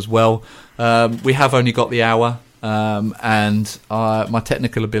emails as well. We have only got the hour, and my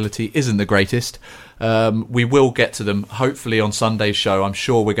technical ability isn't the greatest. We will get to them hopefully on Sunday's show. I'm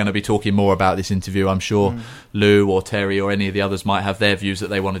sure we're going to be talking more about this interview. I'm sure Lou or Terry or any of the others might have their views that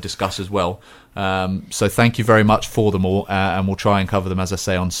they want to discuss as well. So thank you very much for them all, and we'll try and cover them, as I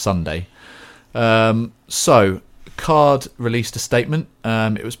say, on Sunday. So Card released a statement.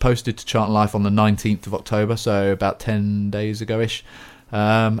 It was posted to Charlton Life on the 19th of October, so about 10 days ago-ish.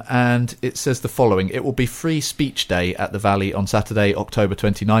 And it says the following: it will be Free Speech Day at the Valley on Saturday, October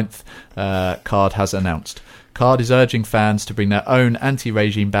 29th, Card has announced. Card is urging fans to bring their own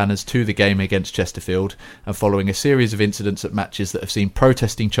anti-regime banners to the game against Chesterfield, and following a series of incidents at matches that have seen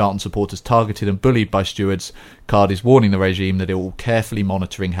protesting Charlton supporters targeted and bullied by stewards, Card is warning the regime that it will carefully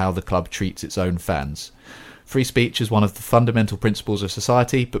monitoring how the club treats its own fans. Free speech is one of the fundamental principles of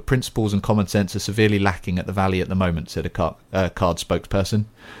society, but principles and common sense are severely lacking at the Valley at the moment, said a Card spokesperson.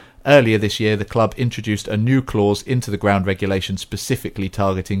 Earlier this year, the club introduced a new clause into the ground regulation specifically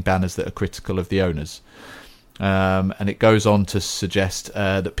targeting banners that are critical of the owners. And it goes on to suggest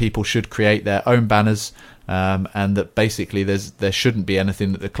that people should create their own banners, and that basically there shouldn't be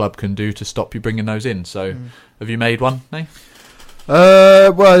anything that the club can do to stop you bringing those in. So have you made one, Nate?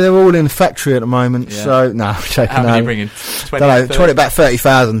 Well, they're all in the factory at the moment, so no, I'm joking. How many are you bringing? 20, about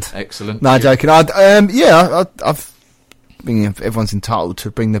 30,000. Excellent. No, joking. I've everyone's entitled to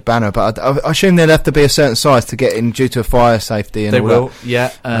bring the banner, but I assume they'll have to be a certain size to get in due to fire safety. And they all will, that.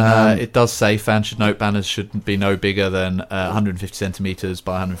 yeah. And it does say fans should note banners should be no bigger than 150 centimetres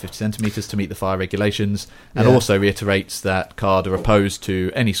by 150 centimetres to meet the fire regulations, and also reiterates that Card are opposed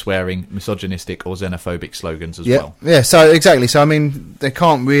to any swearing, misogynistic or xenophobic slogans as well. Yeah, so exactly. So I mean, they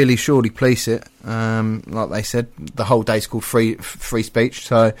can't really surely police it. Like they said, the whole day's called free speech,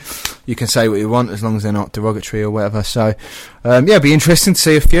 so you can say what you want as long as they're not derogatory or whatever. So it'd be interesting to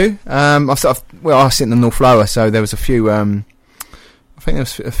see a few. I sit in the North Lower, so there was a few. I think there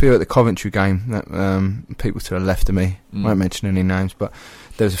was a few at the Coventry game that people to the left of me. I won't mention any names, but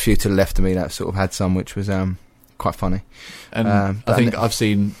there was a few to the left of me that sort of had some, which was quite funny. And I think I've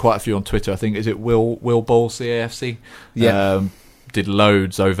seen quite a few on Twitter. I think is it Will Ball CAFC? Yeah. Did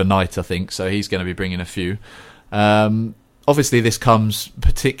loads overnight, I think, so he's going to be bringing a few. Obviously, this comes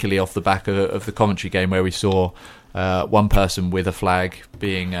particularly off the back of the Coventry game where we saw one person with a flag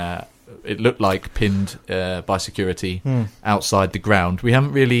being, it looked like pinned by security outside the ground. We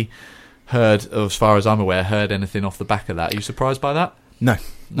haven't really heard, as far as I'm aware, anything off the back of that. Are you surprised by that? No.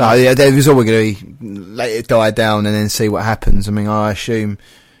 Yeah, there was always going to be let it die down and then see what happens. I mean, I assume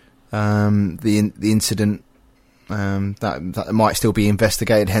the incident that might still be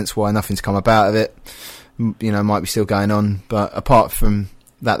investigated, hence why nothing's come about of it. Might be still going on. But apart from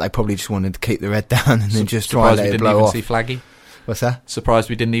that, they probably just wanted to keep their head down and then just try and let it blow off. Surprised we didn't even see Flaggy? What's that? Surprised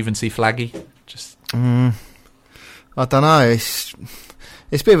we didn't even see Flaggy? I don't know. It's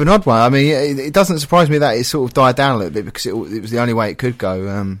a bit of an odd one. I mean, it doesn't surprise me that it sort of died down a little bit because it was the only way it could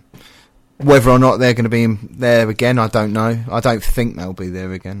go. Whether or not they're going to be there again, I don't know. I don't think they'll be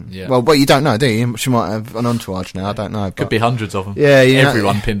there again. Yeah. Well, you don't know, do you? She might have an entourage now. I don't know. Could be hundreds of them. Yeah,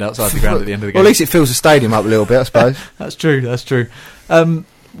 everyone pinned outside the ground at the end of the game. Well, at least it fills the stadium up a little bit, I suppose. That's true.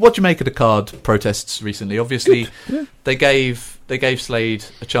 What do you make of the Card protests recently? Obviously, they gave Slade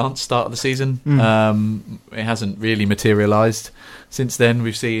a chance start of the season. It hasn't really materialised. Since then,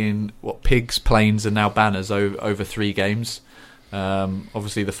 we've seen pigs, planes, and now banners over 3 games.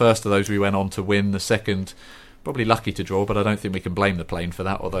 Obviously, the first of those we went on to win. The second, probably lucky to draw, but I don't think we can blame the plane for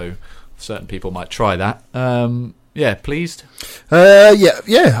that. Although certain people might try that. Pleased.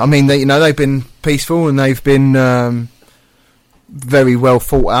 Yeah. I mean, they've been peaceful and they've been very well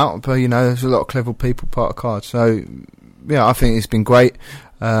thought out. But there's a lot of clever people part of Card. So yeah, I think it's been great.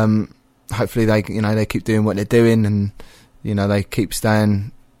 Hopefully they keep doing what they're doing and they keep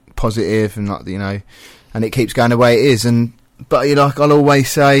staying positive and and it keeps going the way it is. But I'll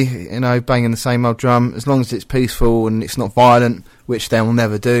always say, banging the same old drum, as long as it's peaceful and it's not violent, which they will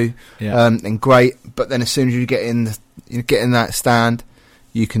never do, then great. But then as soon as you get in that stand,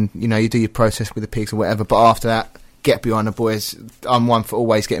 you can, you do your process with the pigs or whatever. But after that, get behind the boys. I'm one for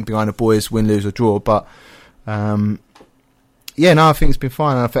always getting behind the boys, win, lose or draw. But I think it's been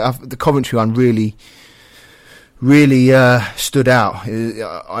fine. I think the Coventry one really stood out.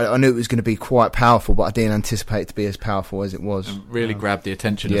 I knew it was going to be quite powerful, but I didn't anticipate it to be as powerful as it was. And really grabbed the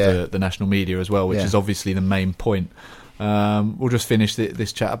attention of the national media as well, which is obviously the main point. We'll just finish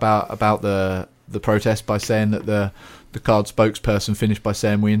this chat about the protest by saying that the Card spokesperson finished by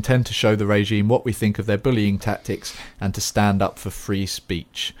saying, "We intend to show the regime what we think of their bullying tactics and to stand up for free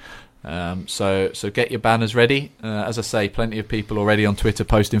speech." So get your banners ready. As I say, plenty of people already on Twitter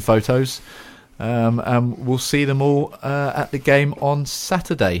posting photos. And we'll see them all at the game on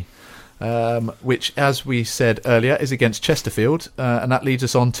Saturday, which, as we said earlier, is against Chesterfield, and that leads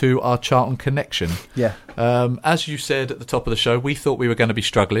us on to our Charlton connection. Yeah. As you said at the top of the show, we thought we were going to be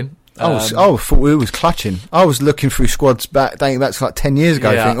struggling. I thought we was clutching. I was looking through squads dating back to like 10 years ago.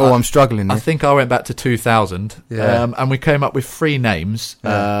 I'm struggling here. I think I went back to 2000, and we came up with 3 names.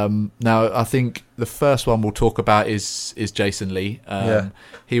 Now, I think the first one we'll talk about is Jason Lee.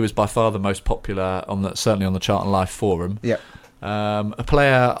 He was by far the most popular certainly on the Charlton Life forum. Yeah. A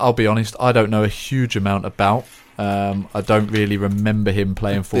player, I'll be honest, I don't know a huge amount about. I don't really remember him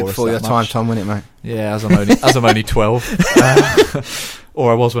playing for us before your time, Tom, wasn't it, mate? Yeah, as I'm only 12,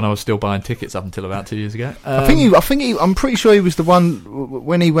 or I was when I was still buying tickets up until about 2 years ago. I'm pretty sure he was the one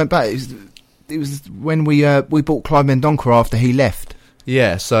when he went back. It was when we bought Clive Mendonca after he left.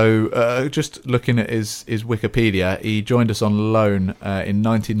 Yeah, so just looking at his Wikipedia, he joined us on loan in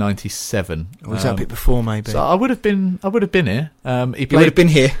 1997. Or was that a bit before, maybe? So I would have been here. He would have been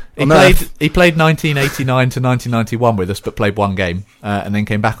here. He played 1989 to 1991 with us, but played one game, and then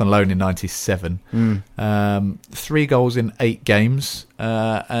came back on loan in 97. 3 goals in 8 games.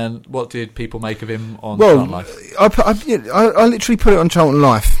 And what did people make of him on Charlton Life? I literally put it on Charlton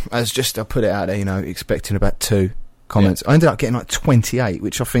Life as just I put it out there, expecting about 2 comments. I ended up getting like 28,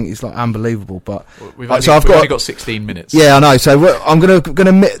 which I think is like unbelievable. But we've only got 16 minutes. Yeah, I know. So I'm gonna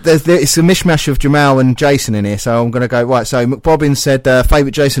it's a mishmash of Jamal and Jason in here. So I'm gonna go right. So McBobbin said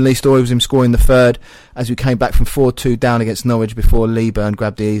favourite Jason Lee story was him scoring the third as we came back from 4-2 down against Norwich before Lee Byrne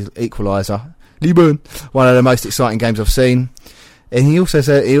grabbed the equaliser. Lee Byrne, one of the most exciting games I've seen. And he also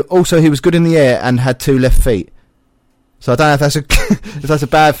said he was good in the air and had 2 left feet. So I don't know if that's a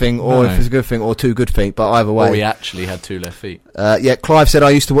bad thing or if it's a good thing or 2 good feet, but either way. Or he actually had 2 left feet. Clive said, I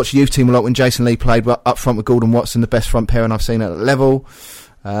used to watch the youth team a lot when Jason Lee played up front with Gordon Watson, the best front pairing I've seen at that level.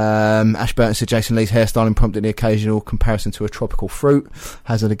 Ashburton said Jason Lee's hairstyling prompted the occasional comparison to a tropical fruit.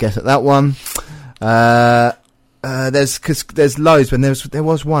 Hazard a guess at that one. There's loads, but there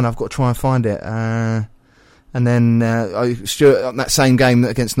was one, I've got to try and find it. And then Stuart, on that same game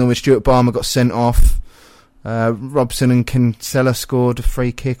against Norwich, Stuart Barmer got sent off. Robson and Kinsella scored a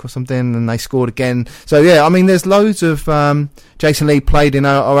free kick or something, and they scored again. So yeah, I mean, there's loads of Jason Lee played in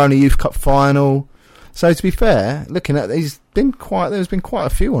our only Youth Cup final. So to be fair, looking at there's been quite a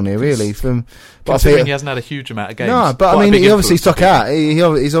few on here really. Considering he hasn't had a huge amount of games. No, but I mean, he obviously stuck out.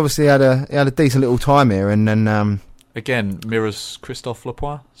 He's obviously had a decent little time here, and then again mirrors Christophe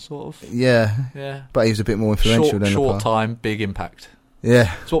Lepoix, sort of. Yeah. But he was a bit more influential than short time, big impact.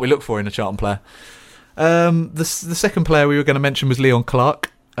 Yeah, it's what we look for in a Charlton player. The second player we were going to mention was Leon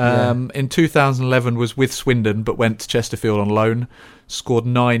Clark. In 2011 was with Swindon but went to Chesterfield on loan. Scored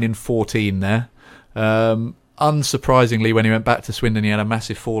 9 in 14 there. Unsurprisingly, when he went back to Swindon, he had a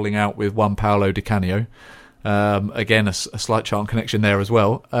massive falling out with one Paolo Di Canio. Again, a slight Charlton connection there as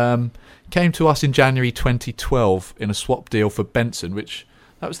well. Came to us in January 2012 in a swap deal for Benson, which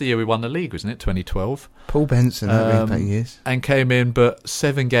that was the year we won the league, wasn't it? 2012. Paul Benson, that years. And came in, but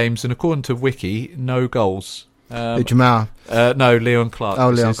 7 games, and according to Wiki, no goals. Jamal? No, Leon Clark.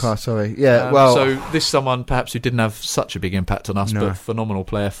 Oh, Leon Clark, sorry. Yeah, so this is someone perhaps who didn't have such a big impact on us, but phenomenal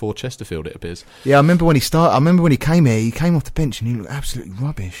player for Chesterfield, it appears. Yeah, I remember when he started. I remember when he came here. He came off the bench and he looked absolutely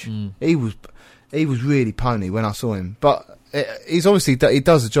rubbish. He was really pony when I saw him, but he's obviously he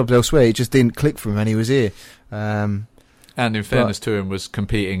does the job elsewhere. It just didn't click for him when he was here. And in fairness to him, was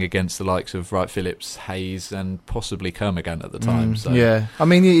competing against the likes of Wright Phillips, Hayes, and possibly Kermagant at the time. So. Yeah, I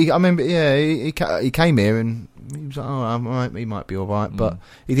mean, I remember. Yeah, he came here and he was like, he might be all right, but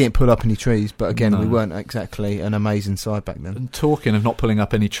he didn't pull up any trees. But again, we weren't exactly an amazing side back then. And talking of not pulling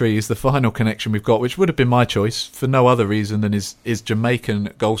up any trees, the final connection we've got, which would have been my choice for no other reason than his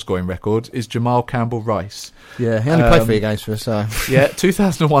Jamaican goal scoring record, is Jamal Campbell-Rice. Yeah, he only played 3 games for us. So. Yeah,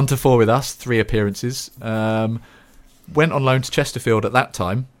 2001-4 with us, 3 appearances. Went on loan to Chesterfield at that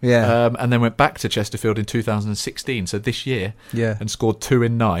time, and then went back to Chesterfield in 2016, so this year, and scored 2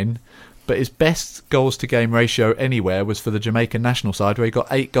 in 9. But his best goals to game ratio anywhere was for the Jamaican national side, where he got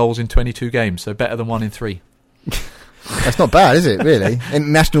 8 goals in 22 games, so better than 1 in 3. That's not bad, is it? Really,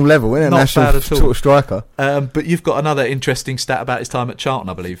 in national level, isn't it? Not national bad at all. Sort of striker. But you've got another interesting stat about his time at Charlton,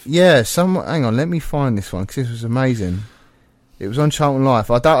 I believe. Yeah, hang on, let me find this one because this was amazing. It was on Charlton Life.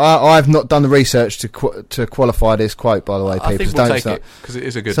 I've not done the research to qualify this quote, by the way, people. I think we'll take it because it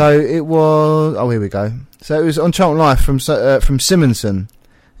is a good. So it was. Oh, here we go. So it was on Charlton Life from Simonson.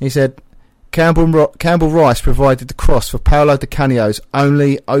 He said Campbell-Rice provided the cross for Paolo Di Canio's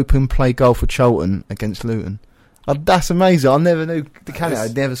only open play goal for Charlton against Luton. That's amazing. I never knew Di Canio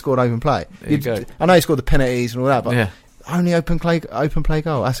had never scored open play. I know he scored the penalties and all that, but only open play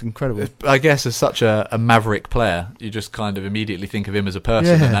goal. That's incredible. I guess as such a maverick player, you just kind of immediately think of him as a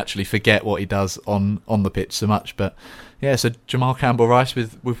person and actually forget what he does on the pitch so much. But yeah, so Jamal Campbell-Rice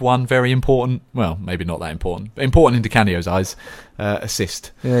with one very important, well, maybe not that important, but important in Di Canio's eyes,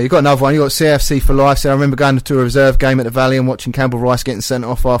 assist. Yeah, you got another one. You got CFC for life. So I remember going to a reserve game at the Valley and watching Campbell-Rice getting sent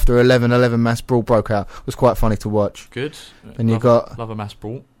off after 11 mass brawl broke out. It was quite funny to watch. Good. And love a mass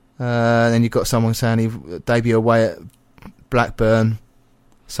brawl. Then you got someone saying he debut away at Blackburn.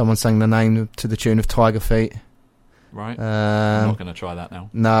 Someone sang the name to the tune of Tiger Feet. Right. I'm not going to try that now.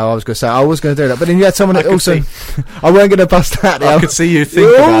 No, I was going to say I was going to do that, but then you had someone that also. I weren't going to bust that. I could see you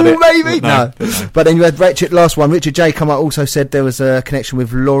think about it. Maybe no. But then you had last one. Richard J. come up also said there was a connection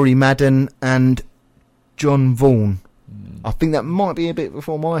with Laurie Madden and John Vaughan. I think that might be a bit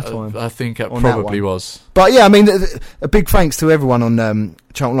before my time. I think it probably was. But yeah, I mean, a big thanks to everyone on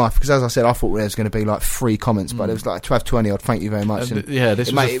Charlton Live, because as I said, I thought there was going to be like 3 comments, but it was like 12-20 odd. Thank you very much.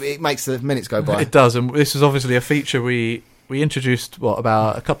 It makes the minutes go by. It does, and this is obviously a feature we introduced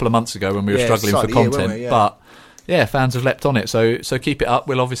about a couple of months ago when we were struggling for content, but. Yeah, fans have leapt on it, so keep it up.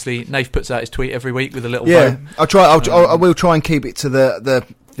 We'll obviously Nath puts out his tweet every week with a little vote. I will try and keep it to the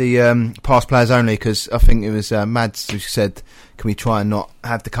past players only, because I think it was Mads who said, can we try and not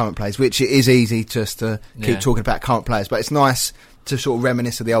have the current players, which it is easy just to keep talking about current players, but it's nice to sort of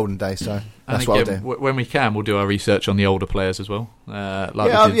reminisce of the olden days, so that's what I'll do. When we can, we'll do our research on the older players as well. I've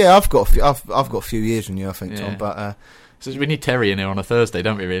got a few years on you, I think, Tom, but... So we need Terry in here on a Thursday,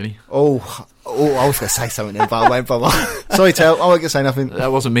 don't we, really? Oh, I was going to say something then, but I won't bother. Sorry, Tel, I wasn't going to say nothing.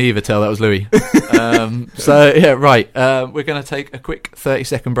 That wasn't me either, Tel, that was Louis. We're going to take a quick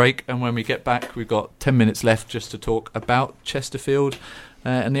 30-second break, and when we get back, we've got 10 minutes left just to talk about Chesterfield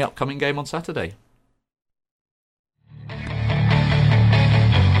and the upcoming game on Saturday.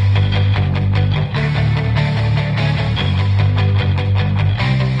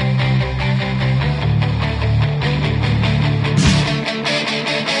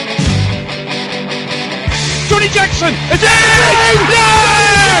 Johnny Jackson! It's in!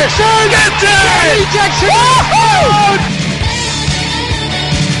 Yes! Get it! Johnny Jackson!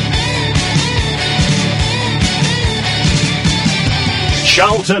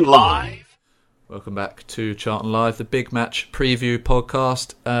 Charlton Live. Welcome back to Charlton Live, the big match preview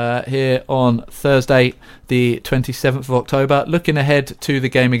podcast here on Thursday, the 27th of October. Looking ahead to the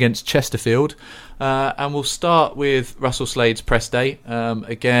game against Chesterfield. And we'll start with Russell Slade's press day.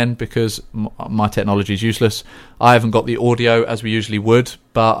 Again, because my technology is useless, I haven't got the audio as we usually would,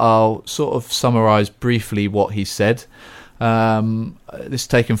 but I'll sort of summarise briefly what he said. This is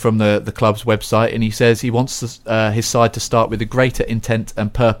taken from the club's website, and he says he wants his side to start with a greater intent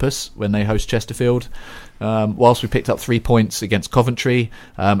and purpose when they host Chesterfield. Whilst we picked up 3 points against Coventry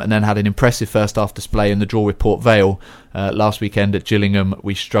and then had an impressive first half display in the draw with Port Vale last weekend at Gillingham,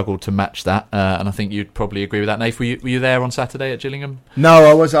 we struggled to match that, and I think you'd probably agree with that. Nath, were you there on Saturday at Gillingham? No,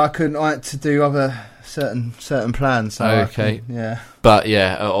 I was. I couldn't. I had to do other certain plans. So okay, but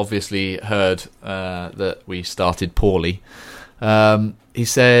obviously heard that we started poorly. He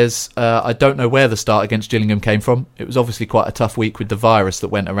says, I don't know where the start against Gillingham came from. It was obviously quite a tough week with the virus that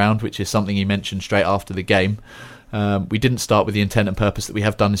went around, which is something he mentioned straight after the game. We didn't start with the intent and purpose that we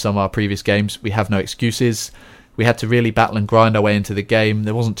have done in some of our previous games. We have no excuses. We had to really battle and grind our way into the game.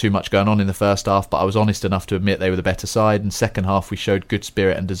 There wasn't too much going on in the first half, but I was honest enough to admit they were the better side. And second half, we showed good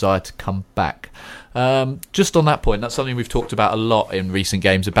spirit and desire to come back. Just on that point, that's something we've talked about a lot in recent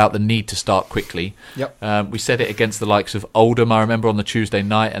games, about the need to start quickly. Yep. We said it against the likes of Oldham, I remember, on the Tuesday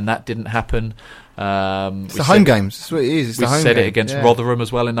night, and that didn't happen. It's the home games. That's what it is. We said it against Rotherham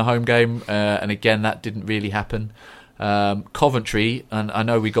as well in the home game, and again, that didn't really happen. Coventry, and I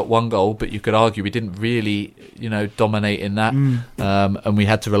know we got 1 goal, but you could argue we didn't really, dominate in that, and we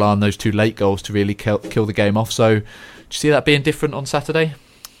had to rely on those 2 late goals to really kill the game off. So, do you see that being different on Saturday?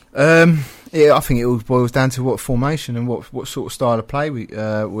 I think it all boils down to what formation and what sort of style of play we're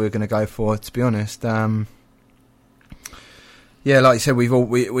going to go for. To be honest, like you said, we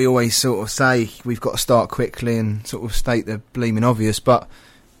always sort of say we've got to start quickly and sort of state the bleeming obvious, but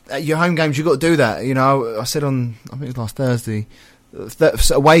at your home games, you've got to do that. I said I think it was last Thursday,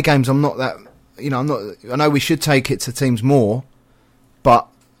 that away games, I'm not that, I know we should take it to teams more, but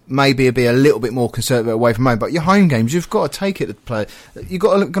maybe be a little bit more conservative away from home. But your home games, you've got to take it to play. You've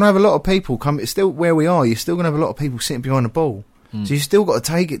got to have a lot of people come. It's still where we are. You're still going to have a lot of people sitting behind the ball, so you've still got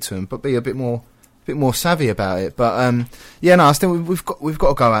to take it to them, but be a bit more savvy about it. But I still we've got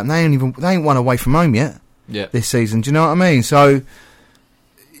to go out. And they ain't won away from home yet. This season. Do you know what I mean? So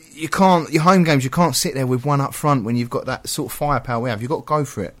you can't, your home games, you can't sit there with one up front when you've got that sort of firepower we have. You've got to go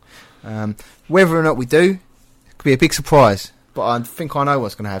for it. Whether or not we do, it could be a big surprise. But I think I know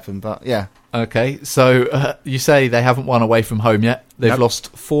what's going to happen. But yeah. Okay, so you say they haven't won away from home yet. They've lost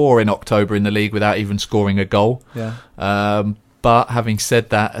 4 in October in the league without even scoring a goal. Yeah. But having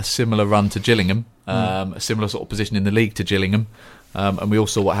said that, a similar run to Gillingham, a similar sort of position in the league to Gillingham, and we all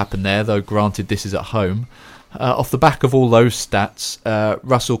saw what happened there. Though granted, this is at home. Off the back of all those stats,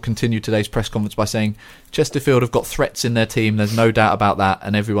 Russell continued today's press conference by saying Chesterfield have got threats in their team. There's no doubt about that,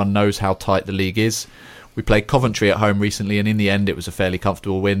 and everyone knows how tight the league is. We played Coventry at home recently, and in the end it was a fairly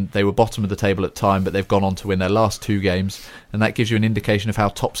comfortable win. They were bottom of the table at the time, but they've gone on to win their last 2 games, and that gives you an indication of how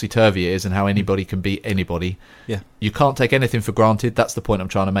topsy-turvy it is and how anybody can beat anybody. Yeah. You can't take anything for granted. That's the point I'm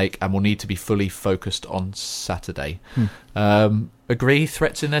trying to make, and we'll need to be fully focused on Saturday. Agree?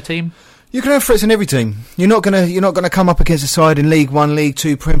 Threats in their team? You can have threats in every team. You're not gonna come up against a side in League One, League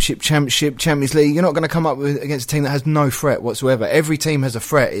Two, Premiership, Championship, Champions League. You're not going to come up against a team that has no threat whatsoever. Every team has a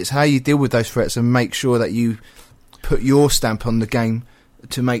threat. It's how you deal with those threats and make sure that you put your stamp on the game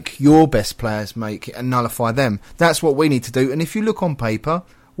to make your best players make it and nullify them. That's what we need to do. And if you look on paper,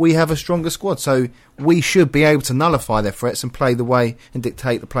 we have a stronger squad, so we should be able to nullify their threats and play the way and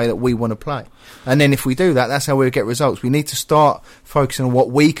dictate the play that we want to play. And then if we do that, that's how we'll get results. We need to start focusing on what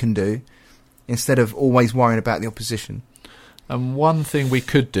we can do instead of always worrying about the opposition. And one thing we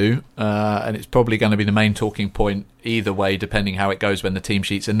could do, and it's probably going to be the main talking point either way, depending how it goes when the team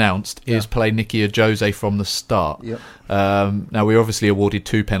sheet's announced, is play Nicky Ajose from the start. Yep. Now, we obviously awarded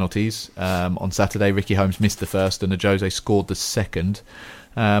 2 penalties on Saturday. Ricky Holmes missed the first and Ajose scored the second.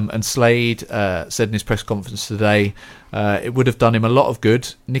 And Slade said in his press conference today it would have done him a lot of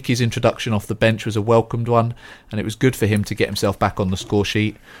good. Nicky's introduction off the bench was a welcomed one, and it was good for him to get himself back on the score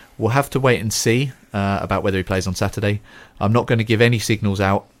sheet. We'll have to wait and see about whether he plays on Saturday. I'm not going to give any signals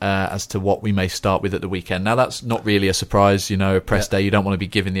out as to what we may start with at the weekend. Now, that's not really a surprise, press day. You don't want to be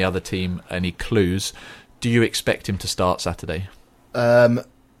giving the other team any clues. Do you expect him to start Saturday?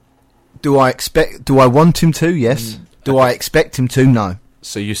 Do I want him to? Yes. Do I expect him to? No.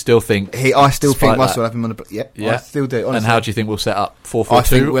 So you still think... I still think Russell will have him on the... Yeah, I still do, honestly. And how do you think we'll set up? 4-4-2 I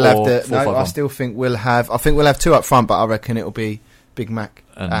think we'll or have 4-5-1? I still think we'll have... I think we'll have 2 up front, but I reckon it'll be Big Mac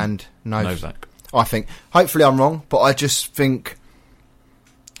and Novak. I think. Hopefully I'm wrong, but I just think...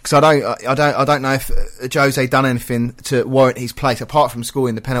 Because I don't know if Jose done anything to warrant his place, apart from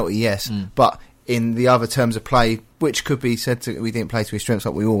scoring the penalty, yes. But in the other terms of play, which could be said to... We didn't play to his strengths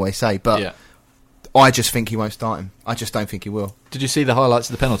like we always say, but... Yeah. I just think he won't start him. I just don't think he will. Did you see the highlights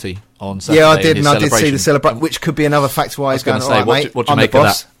of the penalty on Saturday? Yeah, I did, and I did see the celebration, which could be another factor why he's going, all right, mate, what do you I'm make the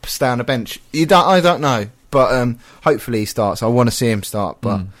boss, of that? Stay on the bench. I don't know, but hopefully he starts. I want to see him start,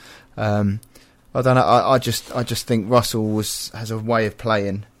 but I don't know. I just think Russell has a way of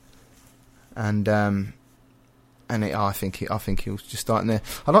playing, and I think he'll just start in there.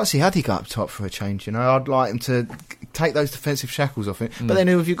 I'd like to see Hadi go up top for a change. I'd like him to take those defensive shackles off him. But then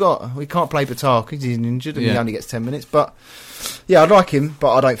who have you got? We can't play Batar because he's injured and he only gets 10 minutes. But yeah, I'd like him,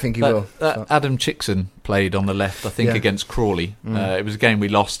 but I don't think he will. Adam Chickson played on the left, I think, against Crawley. It was a game we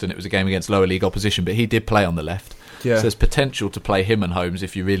lost, and it was a game against lower league opposition. But he did play on the left, so there's potential to play him and Holmes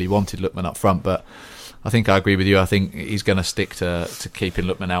if you really wanted Lookman up front. But I think I agree with you. I think he's going to stick to keeping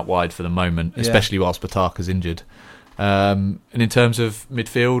Lookman out wide for the moment, especially whilst Bataka's injured. And in terms of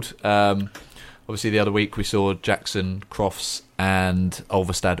midfield, obviously the other week we saw Jackson, Crofts and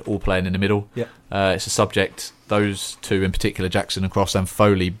Ulverstad all playing in the middle. It's a subject, those two in particular, Jackson and Crofts and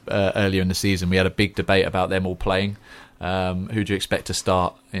Foley, earlier in the season. We had a big debate about them all playing. Who do you expect to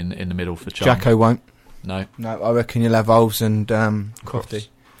start in the middle for Charlton? Jacko won't. No, I reckon you'll have Olves and Crofty.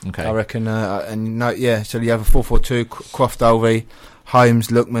 Okay. I reckon, so you have a 4-4-2, Croft, Olvey, Holmes,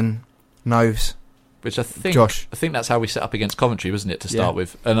 Lookman, Noves. Which I think Josh. I think that's how we set up against Coventry, wasn't it, to start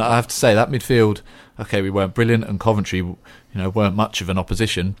with? And I have to say, that midfield, we weren't brilliant, and Coventry, weren't much of an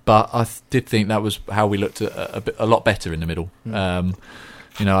opposition, but I did think that was how we looked a lot better in the middle.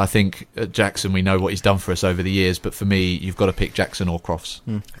 I think Jackson, we know what he's done for us over the years, but for me, you've got to pick Jackson or Crofts.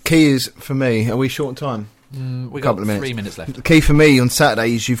 Key is, for me, are we short on time? We've got 3 minutes left. The key for me on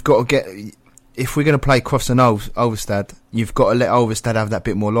Saturday is you've got to get... If we're going to play Crofts and Ulverstad, you've got to let Ulverstad have that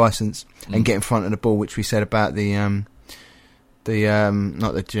bit more licence and get in front of the ball, which we said about the not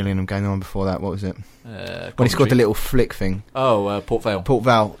the Gillingham game, the one before that. What was it? When he scored the little flick thing. Port Vale. Port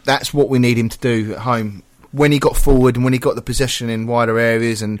Vale. That's what we need him to do at home. When he got forward and when he got the possession in wider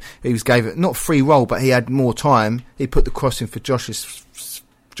areas, and he gave it not free roll, but he had more time. He put the cross in for Josh's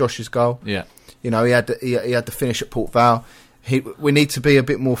goal. Yeah. He had the finish at Port Vale. We need to be a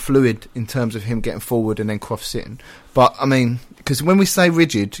bit more fluid in terms of him getting forward and then Croft sitting. But, because when we say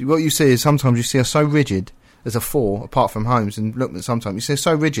rigid, what you see is sometimes you see us so rigid as a 4, apart from Holmes and Lookman sometimes. You see us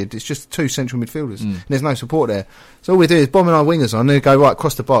so rigid, it's just 2 central midfielders. And there's no support there. So all we do is bombing our wingers on and then go, right,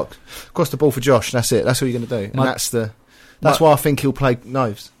 cross the box. Cross the ball for Josh, that's it. That's what you're going to do. And that's why I think he'll play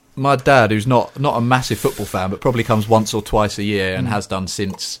Noves. My dad, who's not a massive football fan, but probably comes once or twice a year and has done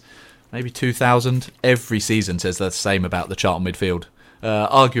since... maybe 2000, every season says the same about the Charlton midfield.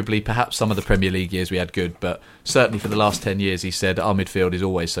 Arguably, perhaps some of the Premier League years we had good, but certainly for the last 10 years, he said our midfield is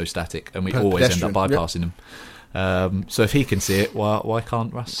always so static and we always end up bypassing them. So if he can see it, why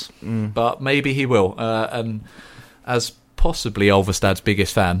can't Russ? But maybe he will. And as possibly Ulverstad's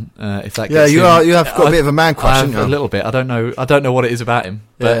biggest fan, if that gets you have got a bit of a man crush, haven't you? A little bit. I don't know what it is about him,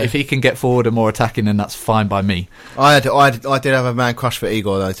 but if he can get forward and more attacking, then that's fine by me. I did have a man crush for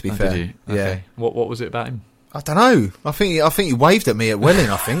Igor, though. To be fair, did you? Okay. Yeah. What was it about him? I don't know. I think he waved at me at Welling.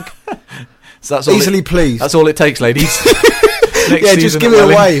 I think. So that's all easily pleased. That's all it takes, ladies. Just give me a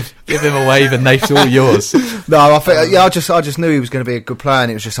wave. Give him a wave, and Naif's all yours. No, I think I just knew he was going to be a good player,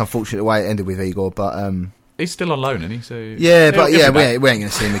 and it was just unfortunate the way it ended with Igor. But he's still on loan, isn't he? So we ain't going to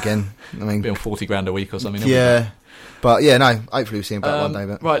see him again. I mean, be on $40,000 a week or something. But hopefully we'll see him back one day.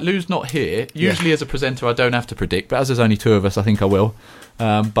 But. Right, Lou's not here. Usually, as a presenter, I don't have to predict, but as there's only two of us, I think I will. But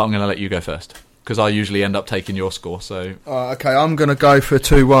I'm going to let you go first because I usually end up taking your score. So okay, I'm going to go for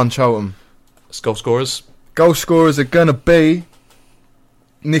 2-1 Charlton. Goal scorers. Goal scorers are going to be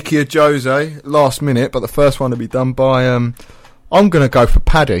Nicky Ajose, last minute, but the first one to be done by. I'm going to go for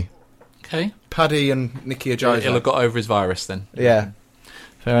Paddy. Okay. Paddy and Nicky Ajose. He'll have got over his virus then. Yeah.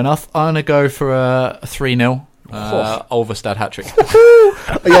 Fair enough. I'm going to go for a 3-0 Ulverstad hat-trick.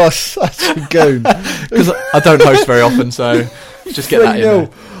 You're such a goon. Because I don't host very often, so just get that in there.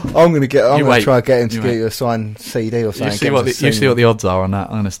 I'm going to try and get him to get you a signed CD or something. You see what the odds are on that.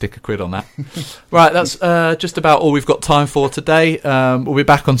 I'm going to stick £1 on that. Right, that's just about all we've got time for today. We'll be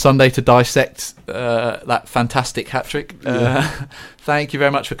back on Sunday to dissect that fantastic hat-trick. Thank you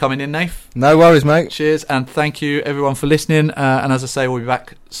very much for coming in, Naif. No worries, mate. Cheers, and thank you everyone for listening. And as I say, we'll be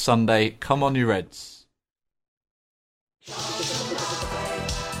back Sunday. Come on, you Reds.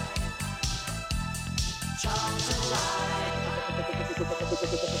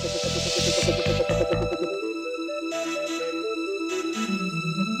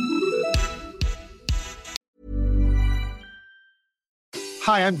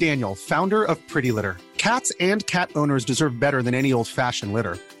 Hi, I'm Daniel, founder of Pretty Litter. Cats and cat owners deserve better than any old-fashioned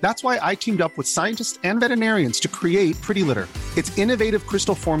litter. That's why I teamed up with scientists and veterinarians to create Pretty Litter. Its innovative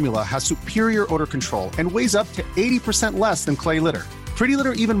crystal formula has superior odor control and weighs up to 80% less than clay litter. Pretty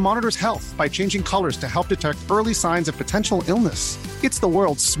Litter even monitors health by changing colors to help detect early signs of potential illness. It's the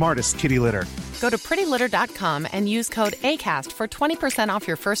world's smartest kitty litter. Go to prettylitter.com and use code ACAST for 20% off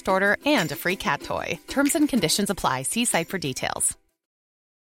your first order and a free cat toy. Terms and conditions apply. See site for details.